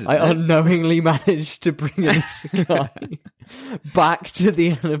 It is. I unknowingly managed to bring an isekai back to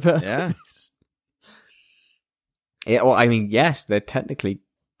the universe. Yeah. Yeah, well, I mean, yes, they're technically...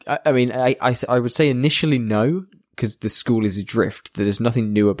 I mean, I would say initially no, because the school is adrift. There's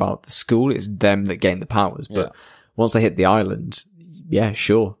nothing new about the school. It's them that gain the powers. But once they hit the island, yeah,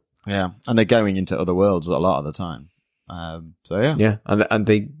 sure. Yeah, and they're going into other worlds a lot of the time. So yeah. Yeah, and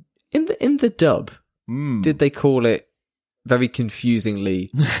they... In the dub, did they call it very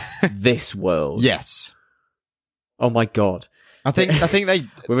confusingly this world? Yes. Oh my God. I think they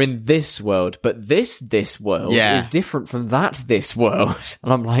we're in this world, but this world is different from this world.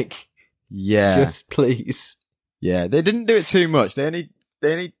 And I'm like, just please. Yeah, they didn't do it too much. They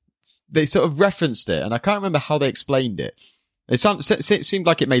sort of referenced it, and I can't remember how they explained it. It seemed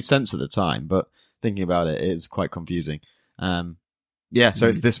like it made sense at the time, but thinking about it, it's quite confusing. Yeah, so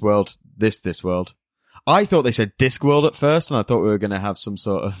it's this world, this world. I thought they said Discworld at first, and I thought we were going to have some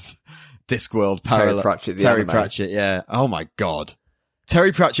sort of Discworld parallel. Terry Pratchett, yeah. Oh my God.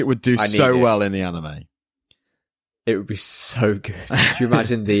 Terry Pratchett would do so well in the anime. It would be so good. Do you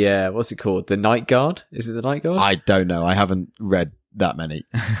imagine the, what's it called? The Night Guard? Is it the Night Guard? I don't know. I haven't read that many.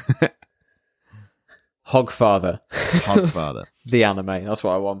 Hogfather. The anime. That's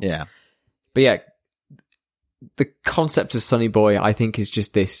what I want. Yeah. But yeah, the concept of Sonny Boy, I think, is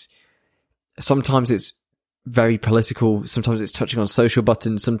just this. Sometimes it's very political. Sometimes it's touching on social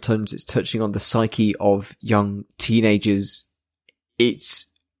buttons. Sometimes it's touching on the psyche of young teenagers. It's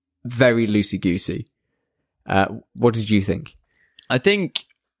very loosey-goosey. What did you think? I think,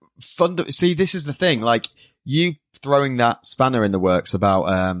 see, this is the thing. Like, you throwing that spanner in the works about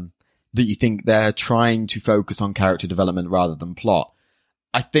that you think they're trying to focus on character development rather than plot.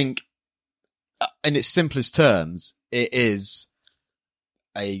 I think, in its simplest terms, it is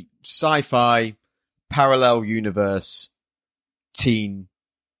a sci-fi parallel universe teen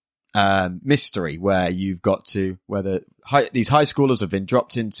mystery where you've got to, these high schoolers have been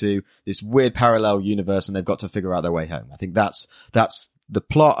dropped into this weird parallel universe and they've got to figure out their way home. I think that's the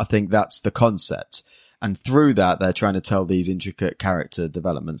plot. I think that's the concept. And through that, they're trying to tell these intricate character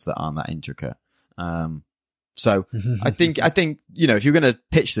developments that aren't that intricate. So I think, you know, if you're going to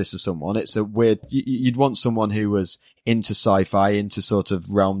pitch this to someone, it's a weird, you'd want someone who was into sci-fi, into sort of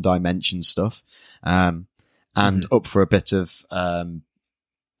realm dimension stuff, and up for a bit of,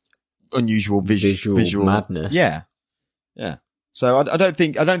 unusual visual madness. Yeah. Yeah. So I don't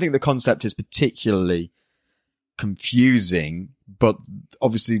think the concept is particularly confusing, but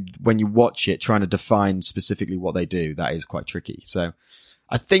obviously when you watch it, trying to define specifically what they do, that is quite tricky. So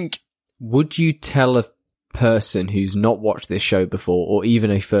I think, would you tell a person who's not watched this show before, or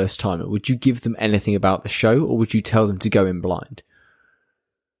even a first timer, would you give them anything about the show, or would you tell them to go in blind?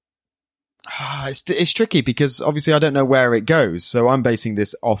 It's tricky because obviously I don't know where it goes, so I'm basing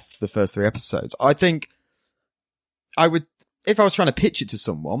this off the first 3 episodes. I think I would, if I was trying to pitch it to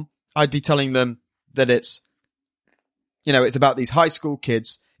someone, I'd be telling them that it's, you know, it's about these high school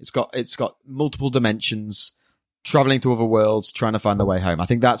kids. It's got multiple dimensions, traveling to other worlds, trying to find their way home. I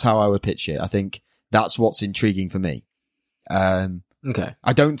think that's how I would pitch it. I think that's what's intriguing for me. Okay.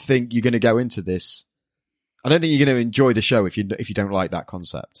 I don't think you're going to go into this. I don't think you're going to enjoy the show if you don't like that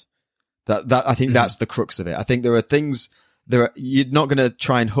concept. That I think that's the crux of it. I think you're not going to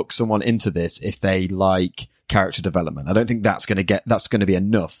try and hook someone into this if they like character development. I don't think that's going to be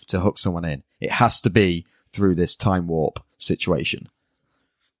enough to hook someone in. It has to be through this time warp situation.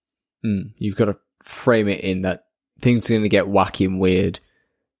 You've got to frame it in that things are going to get wacky and weird.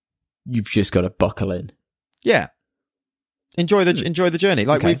 You've just got to buckle in. Yeah. Enjoy the journey.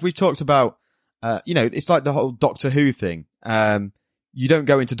 Like we've talked about, you know, it's like the whole Doctor Who thing. You don't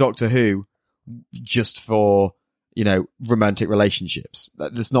go into Doctor Who just for, you know, romantic relationships.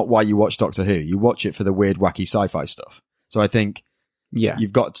 That's not why you watch Doctor Who. You watch it for the weird, wacky sci-fi stuff. So I think,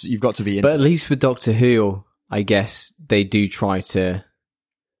 you've got to be into. But at least with Doctor Who, I guess they do try to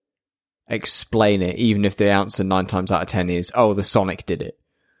explain it, even if the answer 9 times out of 10 is, "Oh, the Sonic did it."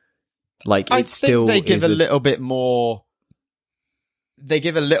 Like, I think they give a little bit more. they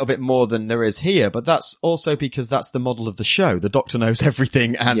give a little bit more than there is here, but that's also because that's the model of the show. The Doctor knows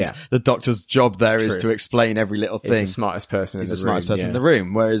everything, and the Doctor's job there is to explain every little thing. He's the smartest person in the room. He's the smartest person in the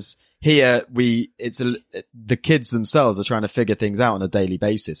room. Whereas here, the kids themselves are trying to figure things out on a daily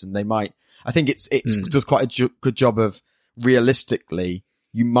basis, and I think it's does quite a good job of realistically,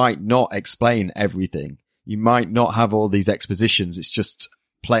 you might not explain everything. You might not have all these expositions. It's just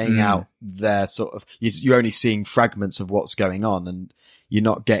playing out their sort of, you're only seeing fragments of what's going on, and you're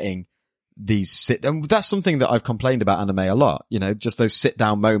not getting these and that's something that I've complained about anime a lot, just those sit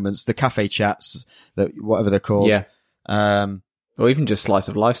down moments, the cafe chats, whatever they're called. Yeah. Or even just slice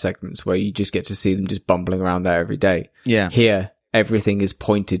of life segments where you just get to see them just bumbling around there every day. Yeah. Here, everything is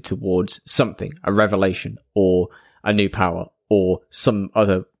pointed towards something, a revelation or a new power or some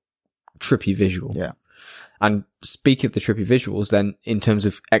other trippy visual. Yeah. And speak of the trippy visuals, then in terms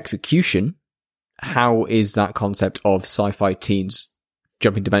of execution, how is that concept of sci-fi teens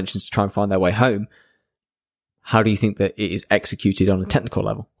jumping dimensions to try and find their way home? How do you think that it is executed on a technical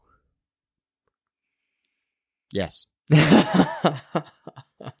level? Yes.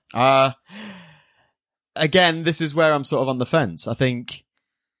 Again, this is where I'm sort of on the fence. I think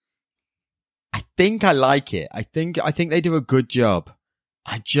I like it. I think they do a good job.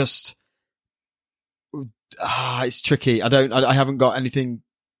 I just, it's tricky. I haven't got anything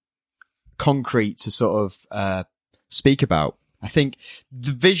concrete to sort of, speak about. I think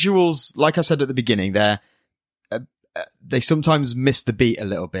the visuals, like I said at the beginning, they sometimes miss the beat a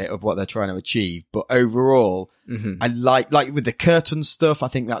little bit of what they're trying to achieve. But overall, I like with the curtain stuff, I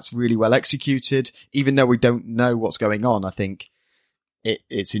think that's really well executed. Even though we don't know what's going on, I think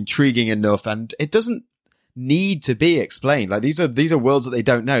it's intriguing enough, and it doesn't need to be explained. Like these are worlds that they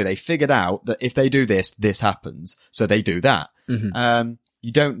don't know. They figured out that if they do this happens, so they do that.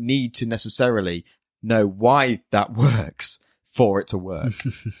 You don't need to necessarily know why that works for it to work.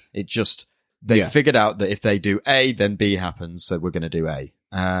 It just, they figured out that if they do A, then B happens, so we're going to do A.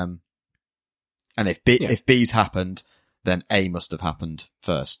 And if B's happened, then A must have happened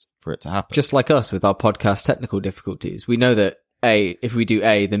first for it to happen. Just like us with our podcast technical difficulties. We know that if we do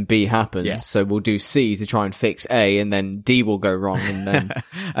A, then B happens. Yes. So we'll do C to try and fix A, and then D will go wrong, and then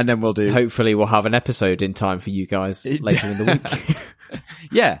and then hopefully we'll have an episode in time for you guys later in the week.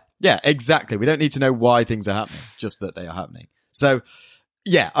 Yeah, exactly. We don't need to know why things are happening, just that they are happening. So,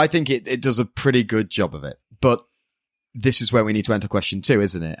 yeah, I think it does a pretty good job of it. But this is where we need to enter question 2,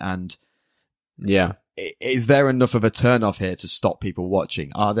 isn't it? And is there enough of a turn off here to stop people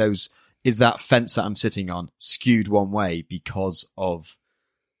watching? Is that fence that I'm sitting on skewed one way because of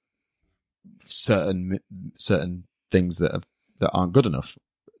certain things that aren't good enough?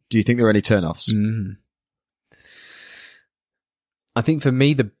 Do you think there are any turn-offs? I think for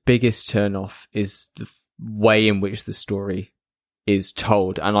me, the biggest turn-off is the way in which the story is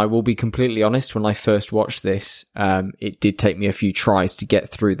told. And I will be completely honest, when I first watched this, it did take me a few tries to get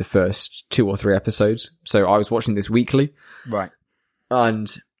through the first 2 or 3 episodes. So I was watching this weekly. Right.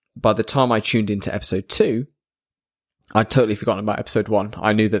 And by the time I tuned into episode 2, I'd totally forgotten about episode 1.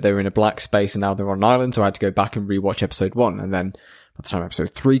 I knew that they were in a black space and now they're on an island, so I had to go back and rewatch episode 1. And then by the time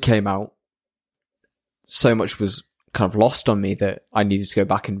episode 3 came out, so much was kind of lost on me that I needed to go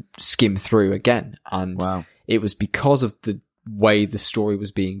back and skim through again. And it was because of the way the story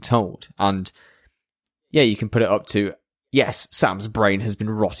was being told. And yeah, you can put it up to, yes, Sam's brain has been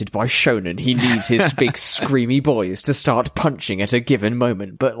rotted by shonen. He needs his big screamy boys to start punching at a given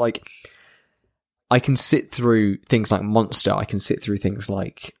moment. But like, I can sit through things like Monster. I can sit through things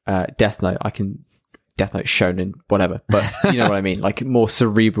like Death Note. Death Note shonen, whatever. But you know what I mean? Like more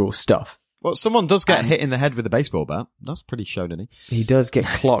cerebral stuff. Well, someone does get hit in the head with a baseball bat. That's pretty shonen-y. He does get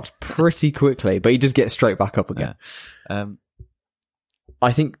clocked pretty quickly, but he does get straight back up again.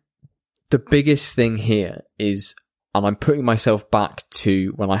 I think the biggest thing here is, and I'm putting myself back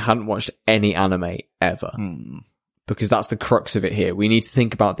to when I hadn't watched any anime ever, because that's the crux of it here. We need to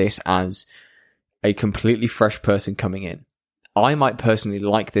think about this as a completely fresh person coming in. I might personally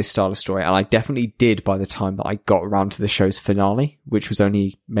like this style of story, and I definitely did by the time that I got around to the show's finale, which was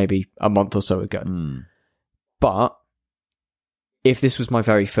only maybe a month or so ago. But if this was my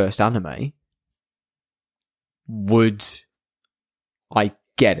very first anime, would I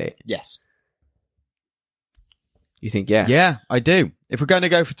get it? Yes. You think yes? Yeah, I do. If we're going to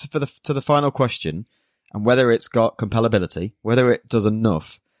go to the final question, and whether it's got compellability, whether it does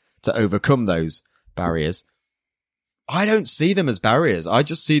enough to overcome those barriers, I don't see them as barriers. I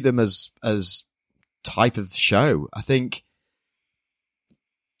just see them as type of show. I think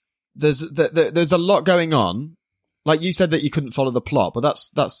there's a lot going on. Like you said that you couldn't follow the plot, but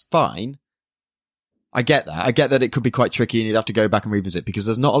that's fine. I get that. I get that it could be quite tricky and you'd have to go back and revisit because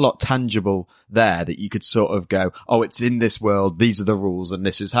there's not a lot tangible there that you could sort of go, oh, it's in this world, these are the rules and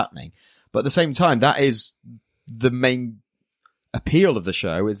this is happening. But at the same time, that is the main appeal of the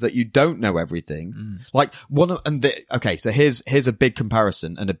show, is that you don't know everything. Like okay, so here's a big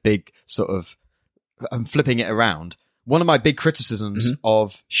comparison and a big sort of, I'm flipping it around. One of my big criticisms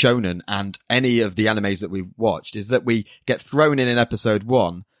of Shonen and any of the animes that we watched is that we get thrown in episode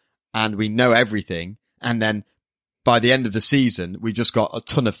 1 and we know everything. And then by the end of the season, we just got a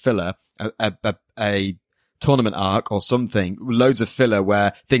ton of filler, a tournament arc or something, loads of filler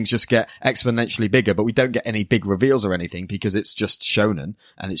where things just get exponentially bigger, but we don't get any big reveals or anything because it's just Shonen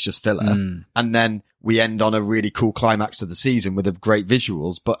and it's just filler. And then we end on a really cool climax to the season with great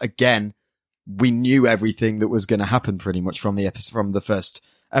visuals. But again, we knew everything that was going to happen pretty much from the first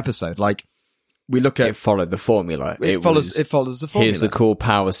episode. Like, we look at... It followed the formula. It follows the formula. Here's the cool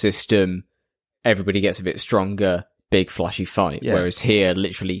power system. Everybody gets a bit stronger. Big flashy fight. Yeah. Whereas here,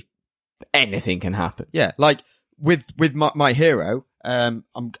 literally anything can happen. Yeah, like with my hero, I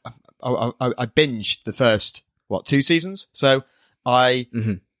binged the first 2 seasons. So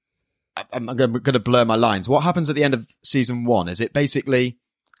I'm going to blur my lines. What happens at the end of season 1? Is it basically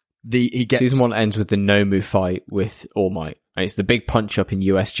season 1 ends with the Nomu fight with All Might, and it's the big punch up in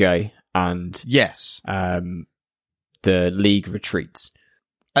USJ, and yes, the League retreats.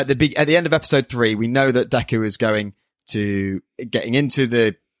 At the end of episode 3, we know that Deku is getting into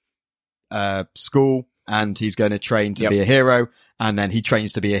the school, and he's going to train to be a hero, and then he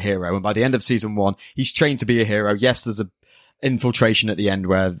trains to be a hero. And by the end of season 1, he's trained to be a hero. Yes, there's a infiltration at the end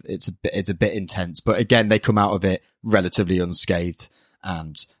where it's a bit intense, but again, they come out of it relatively unscathed,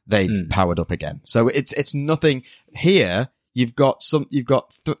 and they've powered up again. So it's nothing here. You've got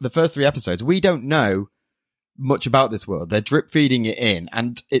the first 3 episodes. We don't know much about this world. They're drip feeding it in,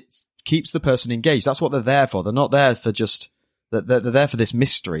 and it keeps the person engaged. That's what they're there for. They're not there for just, they're there for this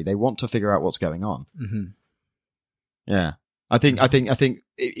mystery. They want to figure out what's going on. Yeah. I think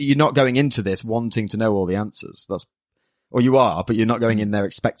you're not going into this wanting to know all the answers. Or you are, but you're not going in there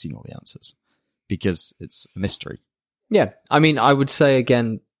expecting all the answers because it's a mystery. Yeah. I mean, I would say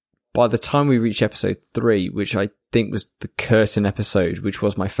again, by the time we reach episode 3, which I think was the curtain episode, which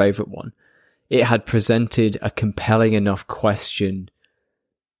was my favorite one, it had presented a compelling enough question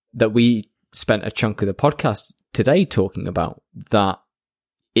that we spent a chunk of the podcast today talking about, that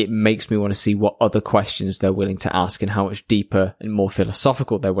it makes me want to see what other questions they're willing to ask and how much deeper and more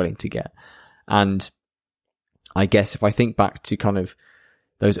philosophical they're willing to get. And I guess if I think back to kind of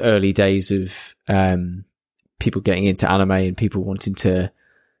those early days of people getting into anime and people wanting to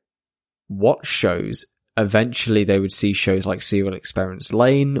watch shows, eventually they would see shows like Serial Experiments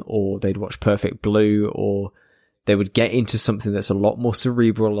Lane, or they'd watch Perfect Blue, or they would get into something that's a lot more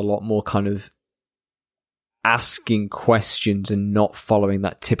cerebral, a lot more kind of asking questions and not following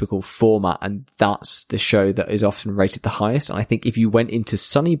that typical format. And that's the show that is often rated the highest. And I think if you went into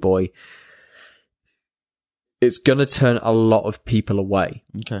Sonny Boy, it's going to turn a lot of people away.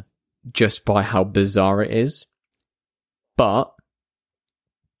 Okay. Just by how bizarre it is. But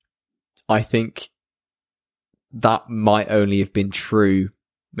I think that might only have been true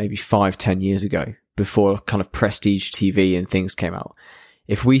maybe 5-10 years ago, before kind of prestige TV and things came out.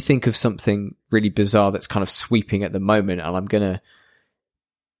 If we think of something really bizarre that's kind of sweeping at the moment, and I'm going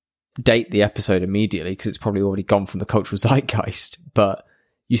to date the episode immediately because it's probably already gone from the cultural zeitgeist, but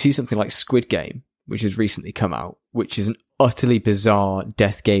you see something like Squid Game, which has recently come out, which is an utterly bizarre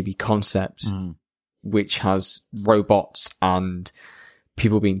death gamey concept, which has robots and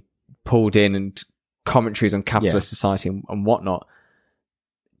people being pulled in and commentaries on capitalist society and whatnot.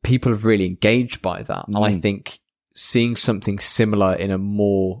 People have really engaged by that. And I think seeing something similar in a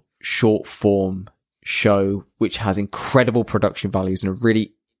more short form show, which has incredible production values and a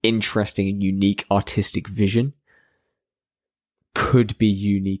really interesting and unique artistic vision, could be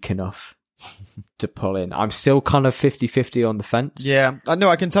unique enough to pull in. I'm still kind of 50-50 on the fence. Yeah, I know.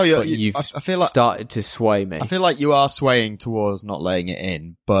 I can tell you, I feel like started to sway me. I feel like you are swaying towards not laying it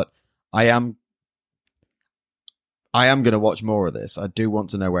in, but I am going to watch more of this. I do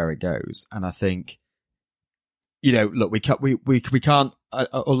want to know where it goes, and I think, look, we can't.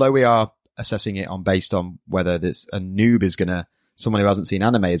 Although we are assessing it based on whether this a noob is someone who hasn't seen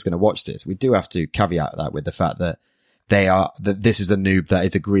anime is going to watch this. We do have to caveat that with the fact that that this is a noob that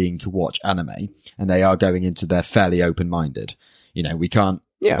is agreeing to watch anime, and they are going into there fairly open-minded. We can't.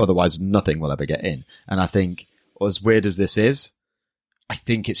 Yeah. Otherwise, nothing will ever get in. And I think, as weird as this is, I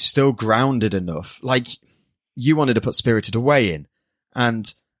think it's still grounded enough. Like, you wanted to put Spirited Away in,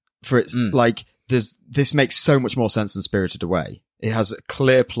 and for its like, this makes so much more sense than Spirited Away. It has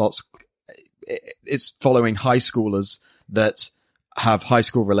clear plots, it's following high schoolers that have high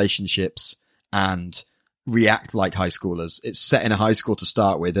school relationships and react like high schoolers. It's set in a high school to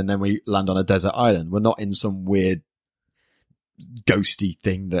start with, and then we land on a desert island. We're not in some weird ghosty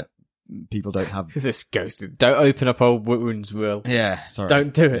thing that people don't have. This ghosty. Don't open up old wounds, Will. Yeah, sorry.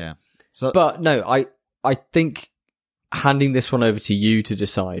 Don't do it. Yeah. So, but no, I think handing this one over to you to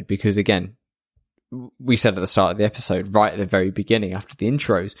decide, because again, we said at the start of the episode, right at the very beginning, after the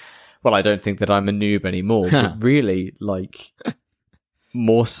intros, well, I don't think that I'm a noob anymore, but really, like,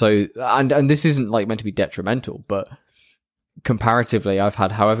 more so, and this isn't like meant to be detrimental, but comparatively, I've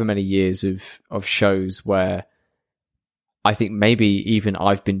had however many years of shows where I think maybe even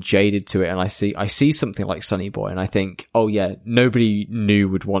I've been jaded to it, and I see something like Sonny Boy, and I think, oh yeah, nobody new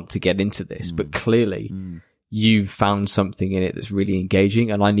would want to get into this, but clearly you've found something in it that's really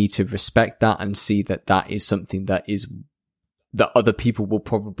engaging, and I need to respect that and see that that is something that other people will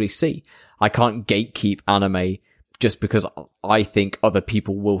probably see. I can't gatekeep anime just because I think other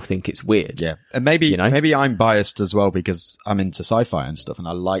people will think it's weird. Yeah, and maybe you know? Maybe I'm biased as well because I'm into sci-fi and stuff, and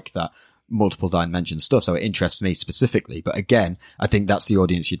I like that multiple dimension stuff, so it interests me specifically. But again, I think that's the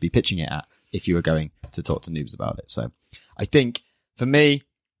audience you'd be pitching it at if you were going to talk to noobs about it. So I think for me,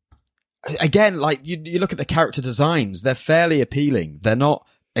 again, like you look at the character designs, they're fairly appealing. They're not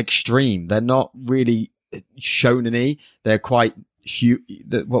extreme. They're not really shonen-y. They're quite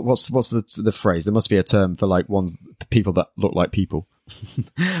what's the phrase? There must be a term for like people that look like people.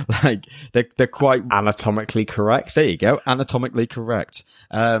 Like they're quite anatomically correct. There you go, anatomically correct.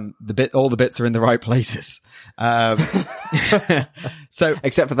 All the bits are in the right places. So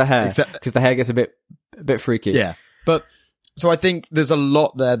except for the hair, because the hair gets a bit freaky. Yeah, but so I think there's a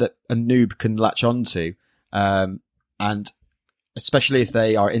lot there that a noob can latch onto, and especially if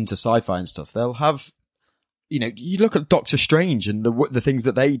they are into sci-fi and stuff, they'll have. You know, you look at Doctor Strange and the things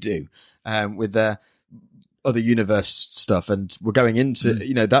that they do with their other universe stuff, and we're going into,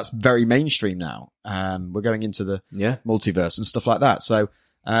 you know, that's very mainstream now. We're going into the multiverse and stuff like that. So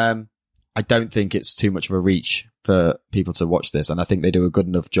I don't think it's too much of a reach for people to watch this, and I think they do a good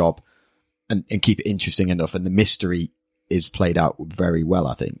enough job and keep it interesting enough, and the mystery is played out very well,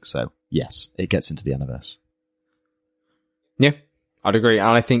 I think. So yes, it gets into the universe. Yeah, I'd agree.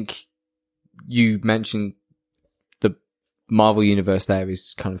 And I think you mentioned Marvel Universe there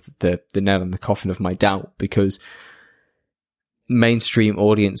is kind of the nail in the coffin of my doubt, because mainstream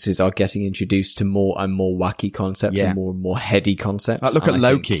audiences are getting introduced to more and more wacky concepts and more heady concepts. Look at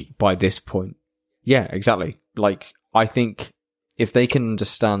Loki. By this point. Yeah, exactly. Like, I think if they can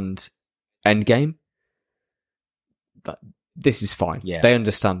understand Endgame, this is fine. Yeah. They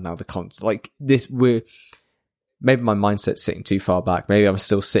understand now the concept. Like, maybe my mindset's sitting too far back. Maybe I'm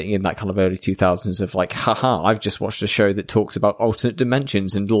still sitting in that kind of early 2000s of like, haha, I've just watched a show that talks about alternate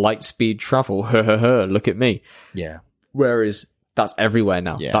dimensions and light speed travel. Look at me. Yeah. Whereas that's everywhere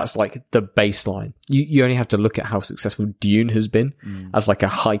now. Yeah. That's like the baseline. You only have to look at how successful Dune has been as like a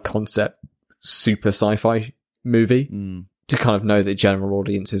high concept super sci-fi movie to kind of know that general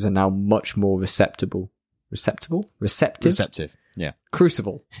audiences are now much more receptive. Yeah.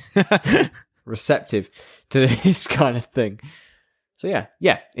 Crucible. Receptive to this kind of thing. So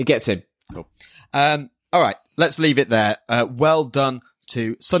yeah, it gets in. Cool. All right, let's leave it there. Well done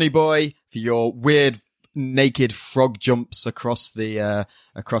to Sonny Boy for your weird naked frog jumps across the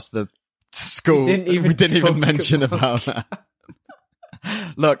school. We didn't even mention about that.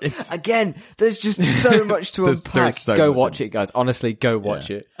 Look, it's again. There's just so much to unpack. Go watch it, guys. Honestly, go watch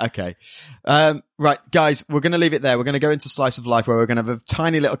it. Okay. Right, guys, we're going to leave it there. We're going to go into Slice of Life, where we're going to have a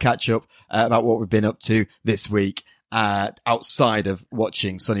tiny little catch up about what we've been up to this week outside of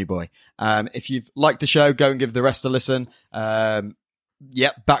watching Sonny Boy. If you've liked the show, go and give the rest a listen.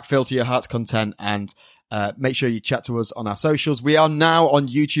 Backfill to your heart's content, and make sure you chat to us on our socials. We are now on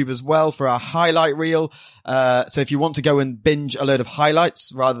YouTube as well for our highlight reel. So if you want to go and binge a load of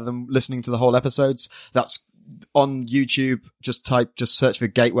highlights rather than listening to the whole episodes, that's on YouTube. Just search for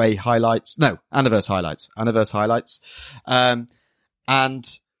Gateway Highlights. No, Aniverse Highlights.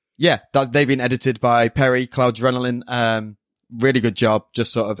 And yeah, they've been edited by Perry, Cloud Adrenaline. Really good job.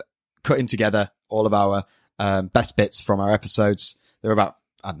 Just sort of cutting together all of our best bits from our episodes. They're about,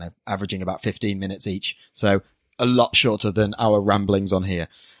 I don't know, averaging about 15 minutes each. So a lot shorter than our ramblings on here.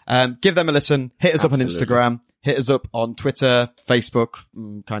 Give them a listen. Hit us up on Instagram. Hit us up on Twitter, Facebook,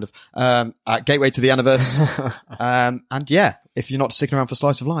 kind of, at Gateway to the Aniverse. And yeah, if you're not sticking around for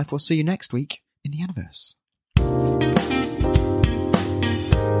Slice of Life, we'll see you next week in the Aniverse.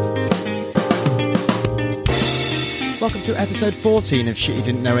 welcome to episode 14 of Shit You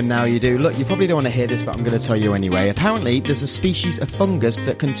Didn't Know and Now You Do. Look, you probably don't want to hear this, but I'm going to tell you anyway. Apparently, there's a species of fungus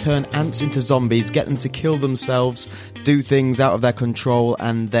that can turn ants into zombies, get them to kill themselves, do things out of their control,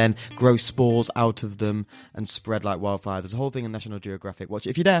 and then grow spores out of them and spread like wildfire. There's a whole thing in National Geographic. Watch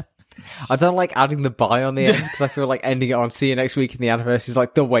it if you dare. I don't like adding the bye on the end because I feel like ending it on "see you next week" in the anniversary is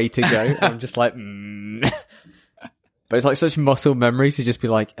like the way to go. I'm just like, But it's like such muscle memory to just be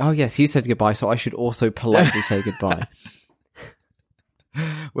like, oh yes, he said goodbye, so I should also politely say goodbye.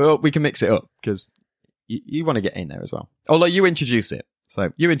 Well, we can mix it up because you want to get in there as well. Although you introduce it,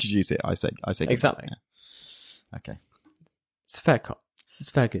 so you introduce it. I say goodbye. Exactly. Yeah. Okay, it's a fair cut. It's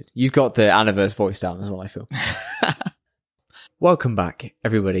fair good. You've got the anniversary voice down as well. I feel. Welcome back,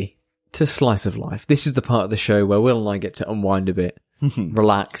 everybody, to Slice of Life. This is the part of the show where Will and I get to unwind a bit,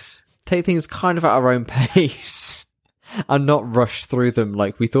 relax, take things kind of at our own pace, and not rush through them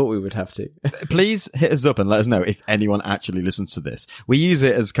like we thought we would have to. Please hit us up and let us know if anyone actually listens to this. We use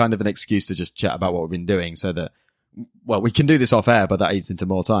it as kind of an excuse to just chat about what we've been doing so that, well, we can do this off air, but that eats into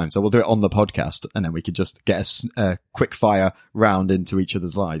more time. So we'll do it on the podcast and then we could just get a quick fire round into each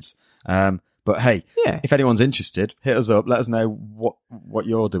other's lives. But hey, yeah. If anyone's interested, hit us up. Let us know what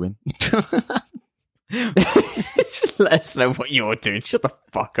you're doing. Let us know what you're doing. Shut the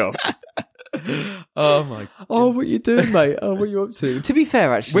fuck up. Oh my God. Oh, what you doing, mate? Oh, what you up to? To be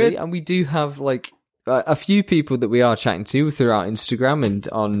fair, actually, and we do have like a few people that we are chatting to throughout Instagram and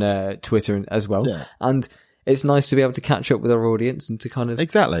on Twitter as well. Yeah. And it's nice to be able to catch up with our audience and to kind of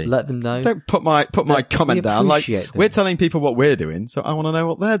let them know. Don't put my comment down. Like them. We're telling people what we're doing, so I want to know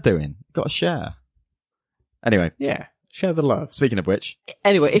what they're doing. Got to share. Anyway, yeah, share the love. Speaking of which,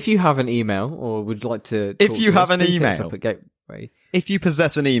 anyway, if you have an email or would like to, if you have an email, up at Gateway. If you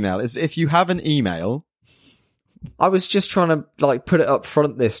possess an email, if you have an email. I was just trying to like put it up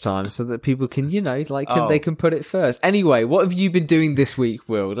front this time so that people can, they can put it first. Anyway, what have you been doing this week,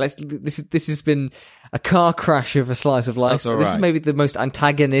 Will? This has been a car crash of a Slice of Life. That's all This right. is maybe the most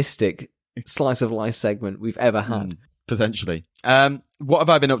antagonistic Slice of Life segment we've ever had. Potentially. What have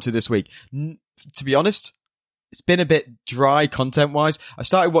I been up to this week? To be honest, it's been a bit dry content-wise. I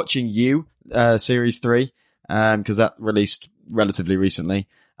started watching You, Series 3, because that released relatively recently.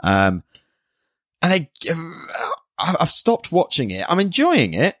 And I've stopped watching it. I'm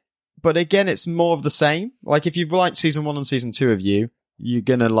enjoying it, but again, it's more of the same. Like, if you've liked season 1 and season 2 of You, you're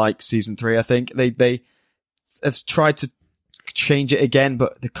gonna like season 3, I think. They have tried to change it again,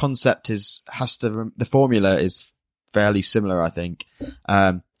 but the concept the formula is fairly similar, I think,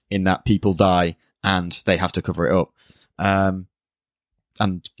 in that people die and they have to cover it up. And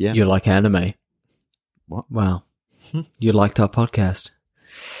yeah. You like anime? What? Wow. You liked our podcast.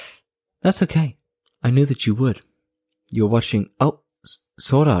 That's okay. I knew that you would. You're watching,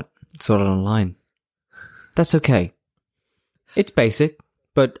 Sword Art Online. That's okay. It's basic,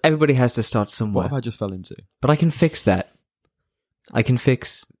 but everybody has to start somewhere. What have I just fell into? But I can fix that. I can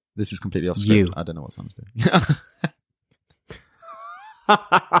fix... This is completely off script. You. I don't know what Sam's doing.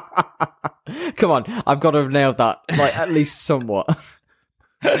 Come on, I've got to have nailed that, like, at least somewhat.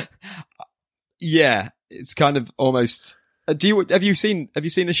 Yeah, it's kind of almost... have you seen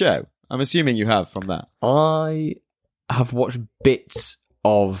the show? I'm assuming you have from that. I have watched bits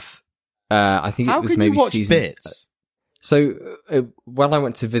of... I think it was maybe you watch season... bits? So, when I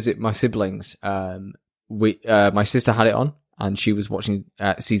went to visit my siblings, my sister had it on, and she was watching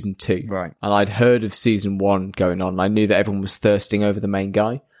season 2. Right. And I'd heard of season 1 going on, and I knew that everyone was thirsting over the main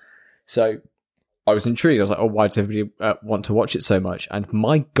guy. So, I was intrigued. I was like, oh, why does everybody want to watch it so much? And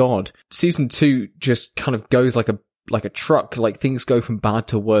my God, season 2 just kind of goes like a truck. Like, things go from bad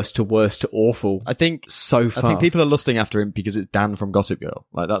to worse to awful. I think so fast. I think people are lusting after him because it's Dan from Gossip Girl.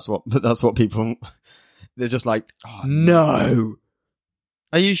 Like, that's what people... They're just like, oh, no.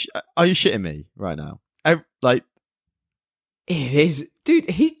 Are you shitting me right now? It is, dude.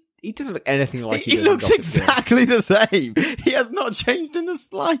 He doesn't look anything like he looks exactly the same. He has not changed in the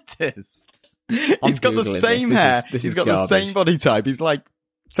slightest. He's got the same hair. He's got the same body type. He's like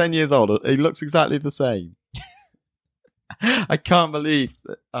 10 years older. He looks exactly the same. I can't believe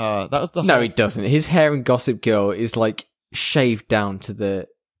that. That was the No, he doesn't. His hair in Gossip Girl is like shaved down to the...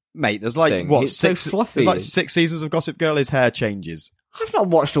 Mate, there's like, thing. what, It's 6? so fluffy. There's like 6 seasons of Gossip Girl. His hair changes. I've not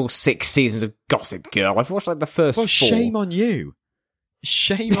watched all 6 seasons of Gossip Girl. I've watched like the first 4. Well, shame on you.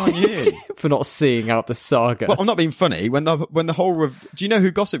 Shame on you. For not seeing out the saga. Well, I'm not being funny. When the whole... do you know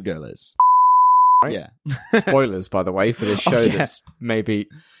who Gossip Girl is? Right? Yeah. Spoilers, by the way, for this show yeah. that's maybe...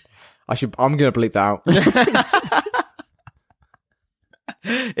 I'm going to bleep that out.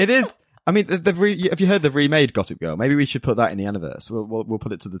 It is... I mean, have you heard they've remade Gossip Girl? Maybe we should put that in the Anniverse. We'll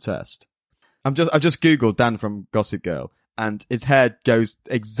put it to the test. I've just googled Dan from Gossip Girl, and his hair goes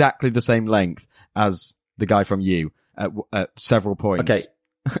exactly the same length as the guy from You at several points. Okay.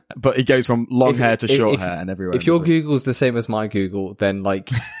 But he goes from long hair to short hair and everywhere. If your Google's the same as my Google, then like,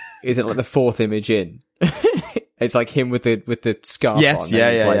 is it like the fourth image in? It's like him with the scarf on. Yes,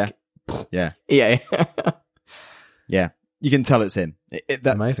 yeah. Yeah. You can tell it's him.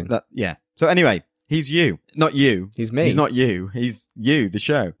 Amazing. Yeah. So anyway, he's you, not you. He's me. He's not you. He's you, the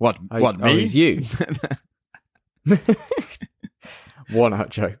show. What? Me? Oh, he's you. One-out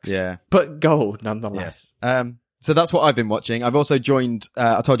jokes. Yeah. But gold, nonetheless. Yes. So that's what I've been watching. I've also joined,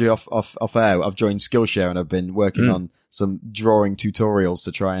 I told you off air, I've joined Skillshare and I've been working on some drawing tutorials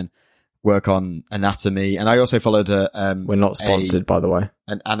to try and work on anatomy. And I also followed we're not sponsored, by the way.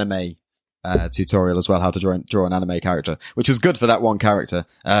 An anime tutorial as well, how to draw an anime character, which was good for that one character.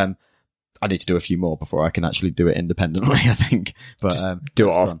 I need to do a few more before I can actually do it independently, I think. But just do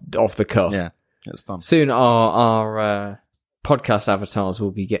it off the cuff. Yeah, it's fun. Soon our podcast avatars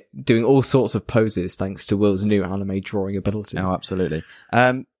will be doing all sorts of poses thanks to Will's new anime drawing abilities. Oh, absolutely.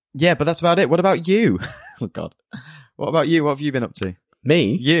 Yeah, but that's about it. What about you? Oh, God. What about you? What have you been up to?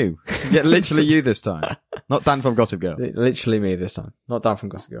 Me? You. Yeah, literally you this time. Not Dan from Gossip Girl. Literally me this time. Not Dan from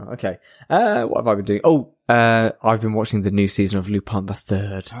Gossip Girl. Okay. What have I been doing? Oh, I've been watching the new season of Lupin the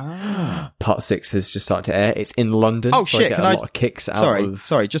Third. Part 6 has just started to air. It's in London. Oh, so shit. I get a lot of kicks out of...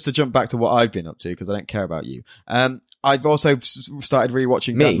 Sorry. Just to jump back to what I've been up to, because I don't care about you. I've also started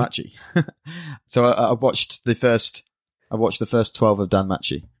rewatching Dan Machi. So I watched the first 12 of Dan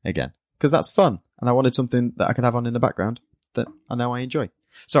Machi again, because that's fun. And I wanted something that I could have on in the background that I know I enjoy.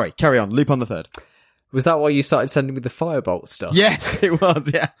 Sorry, carry on. Lupin the Third. Was that why you started sending me the Firebolt stuff? Yes, it was,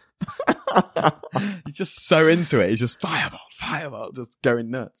 yeah. He's just so into it. He's just Firebolt, just going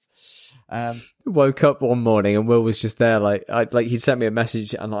nuts. Woke up one morning and Will was just there, like he sent me a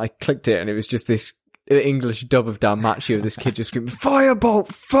message and I clicked it and it was just this English dub of Dan Machi of this kid just screaming, Firebolt,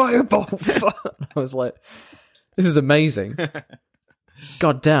 Firebolt. I was like, this is amazing.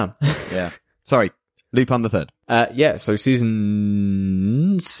 God damn. Yeah. Sorry, Lupin the Third. Yeah, so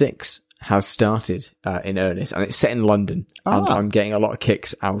season 6 has started in earnest, and it's set in London. And I'm getting a lot of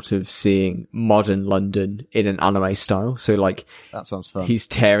kicks out of seeing modern London in an anime style. So, like, that sounds fun. He's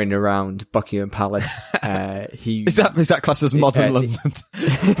tearing around Buckingham Palace. Is that classed as modern London?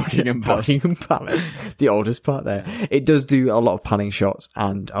 Buckingham Palace, the oldest part there. It does do a lot of panning shots,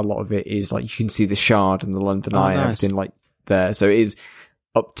 and a lot of it is like you can see the Shard and the London Eye and everything like there. So it is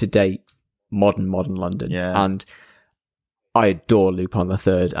up to date, modern London. Yeah. And I adore Lupin the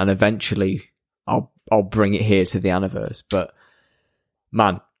Third, and eventually I'll bring it here to the Aniverse. But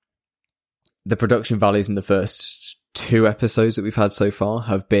man, the production values in the first 2 episodes that we've had so far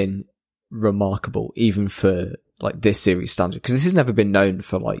have been remarkable, even for like this series standard, because this has never been known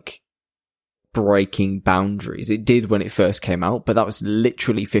for like breaking boundaries. It did when it first came out, but that was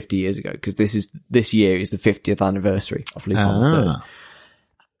literally 50 years ago, because this year is the 50th anniversary of Lupin the Third.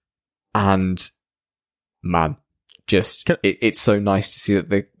 And man, it's so nice to see that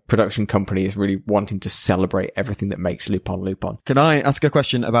the production company is really wanting to celebrate everything that makes Lupin. Can I ask a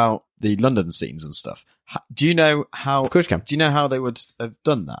question about the London scenes and stuff? Do you know how? Of course you can. Do you know how they would have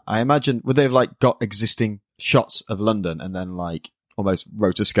done that? I imagine would they have like got existing shots of London and then like almost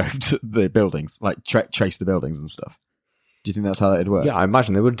rotoscoped the buildings, like trace the buildings and stuff? Do you think that's how it'd work? Yeah, I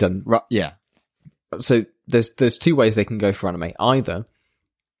imagine they would have done. Right. Yeah. So there's 2 ways they can go for anime. Either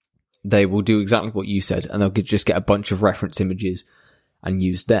they will do exactly what you said, and they'll just get a bunch of reference images and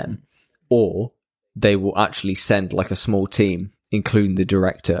use them. Or they will actually send like a small team, including the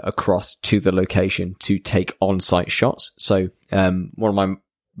director, across to the location to take on-site shots. So one of my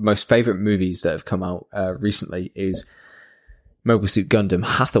most favourite movies that have come out recently is Mobile Suit Gundam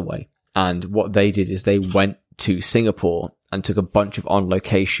Hathaway. And what they did is they went to Singapore and took a bunch of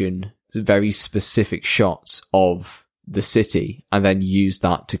on-location, very specific shots of the city, and then use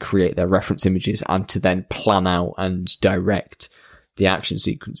that to create their reference images and to then plan out and direct the action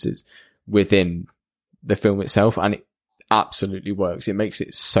sequences within the film itself. And it absolutely works. It makes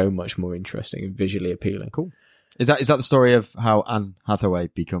it so much more interesting and visually appealing. Cool. Is that the story of how Anne Hathaway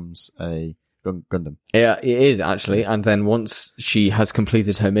becomes a Gundam? Yeah, it is actually. And then once she has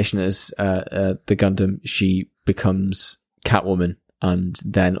completed her mission as the Gundam, she becomes Catwoman and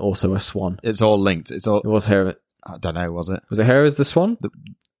then also a Swan. It's all linked. It was her. I don't know, was it? Was it her as the Swan?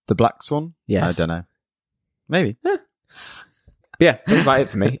 The Black Swan? Yes. I don't know. Maybe. Yeah, that's about it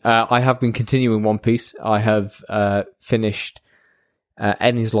for me. I have been continuing One Piece. I have finished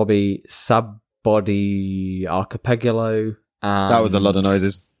Enies Lobby, Sub-Body Archipelago. That was a lot of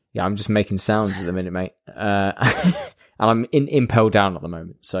noises. Yeah, I'm just making sounds at the minute, mate. And I'm in Impel Down at the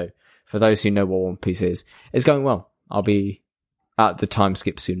moment. So for those who know what One Piece is, it's going well. I'll be at the time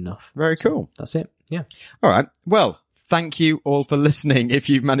skip soon enough. Very cool. That's it. Yeah. All right. Well, thank you all for listening. If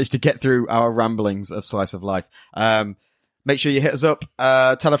you've managed to get through our ramblings of Slice of Life, make sure you hit us up,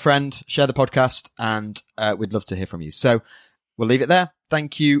 tell a friend, share the podcast, and we'd love to hear from you. So we'll leave it there.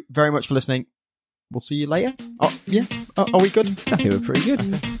 Thank you very much for listening. We'll see you later. Oh, yeah. Are we good? I think we're pretty good.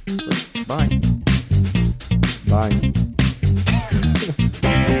 Okay. Bye. Bye.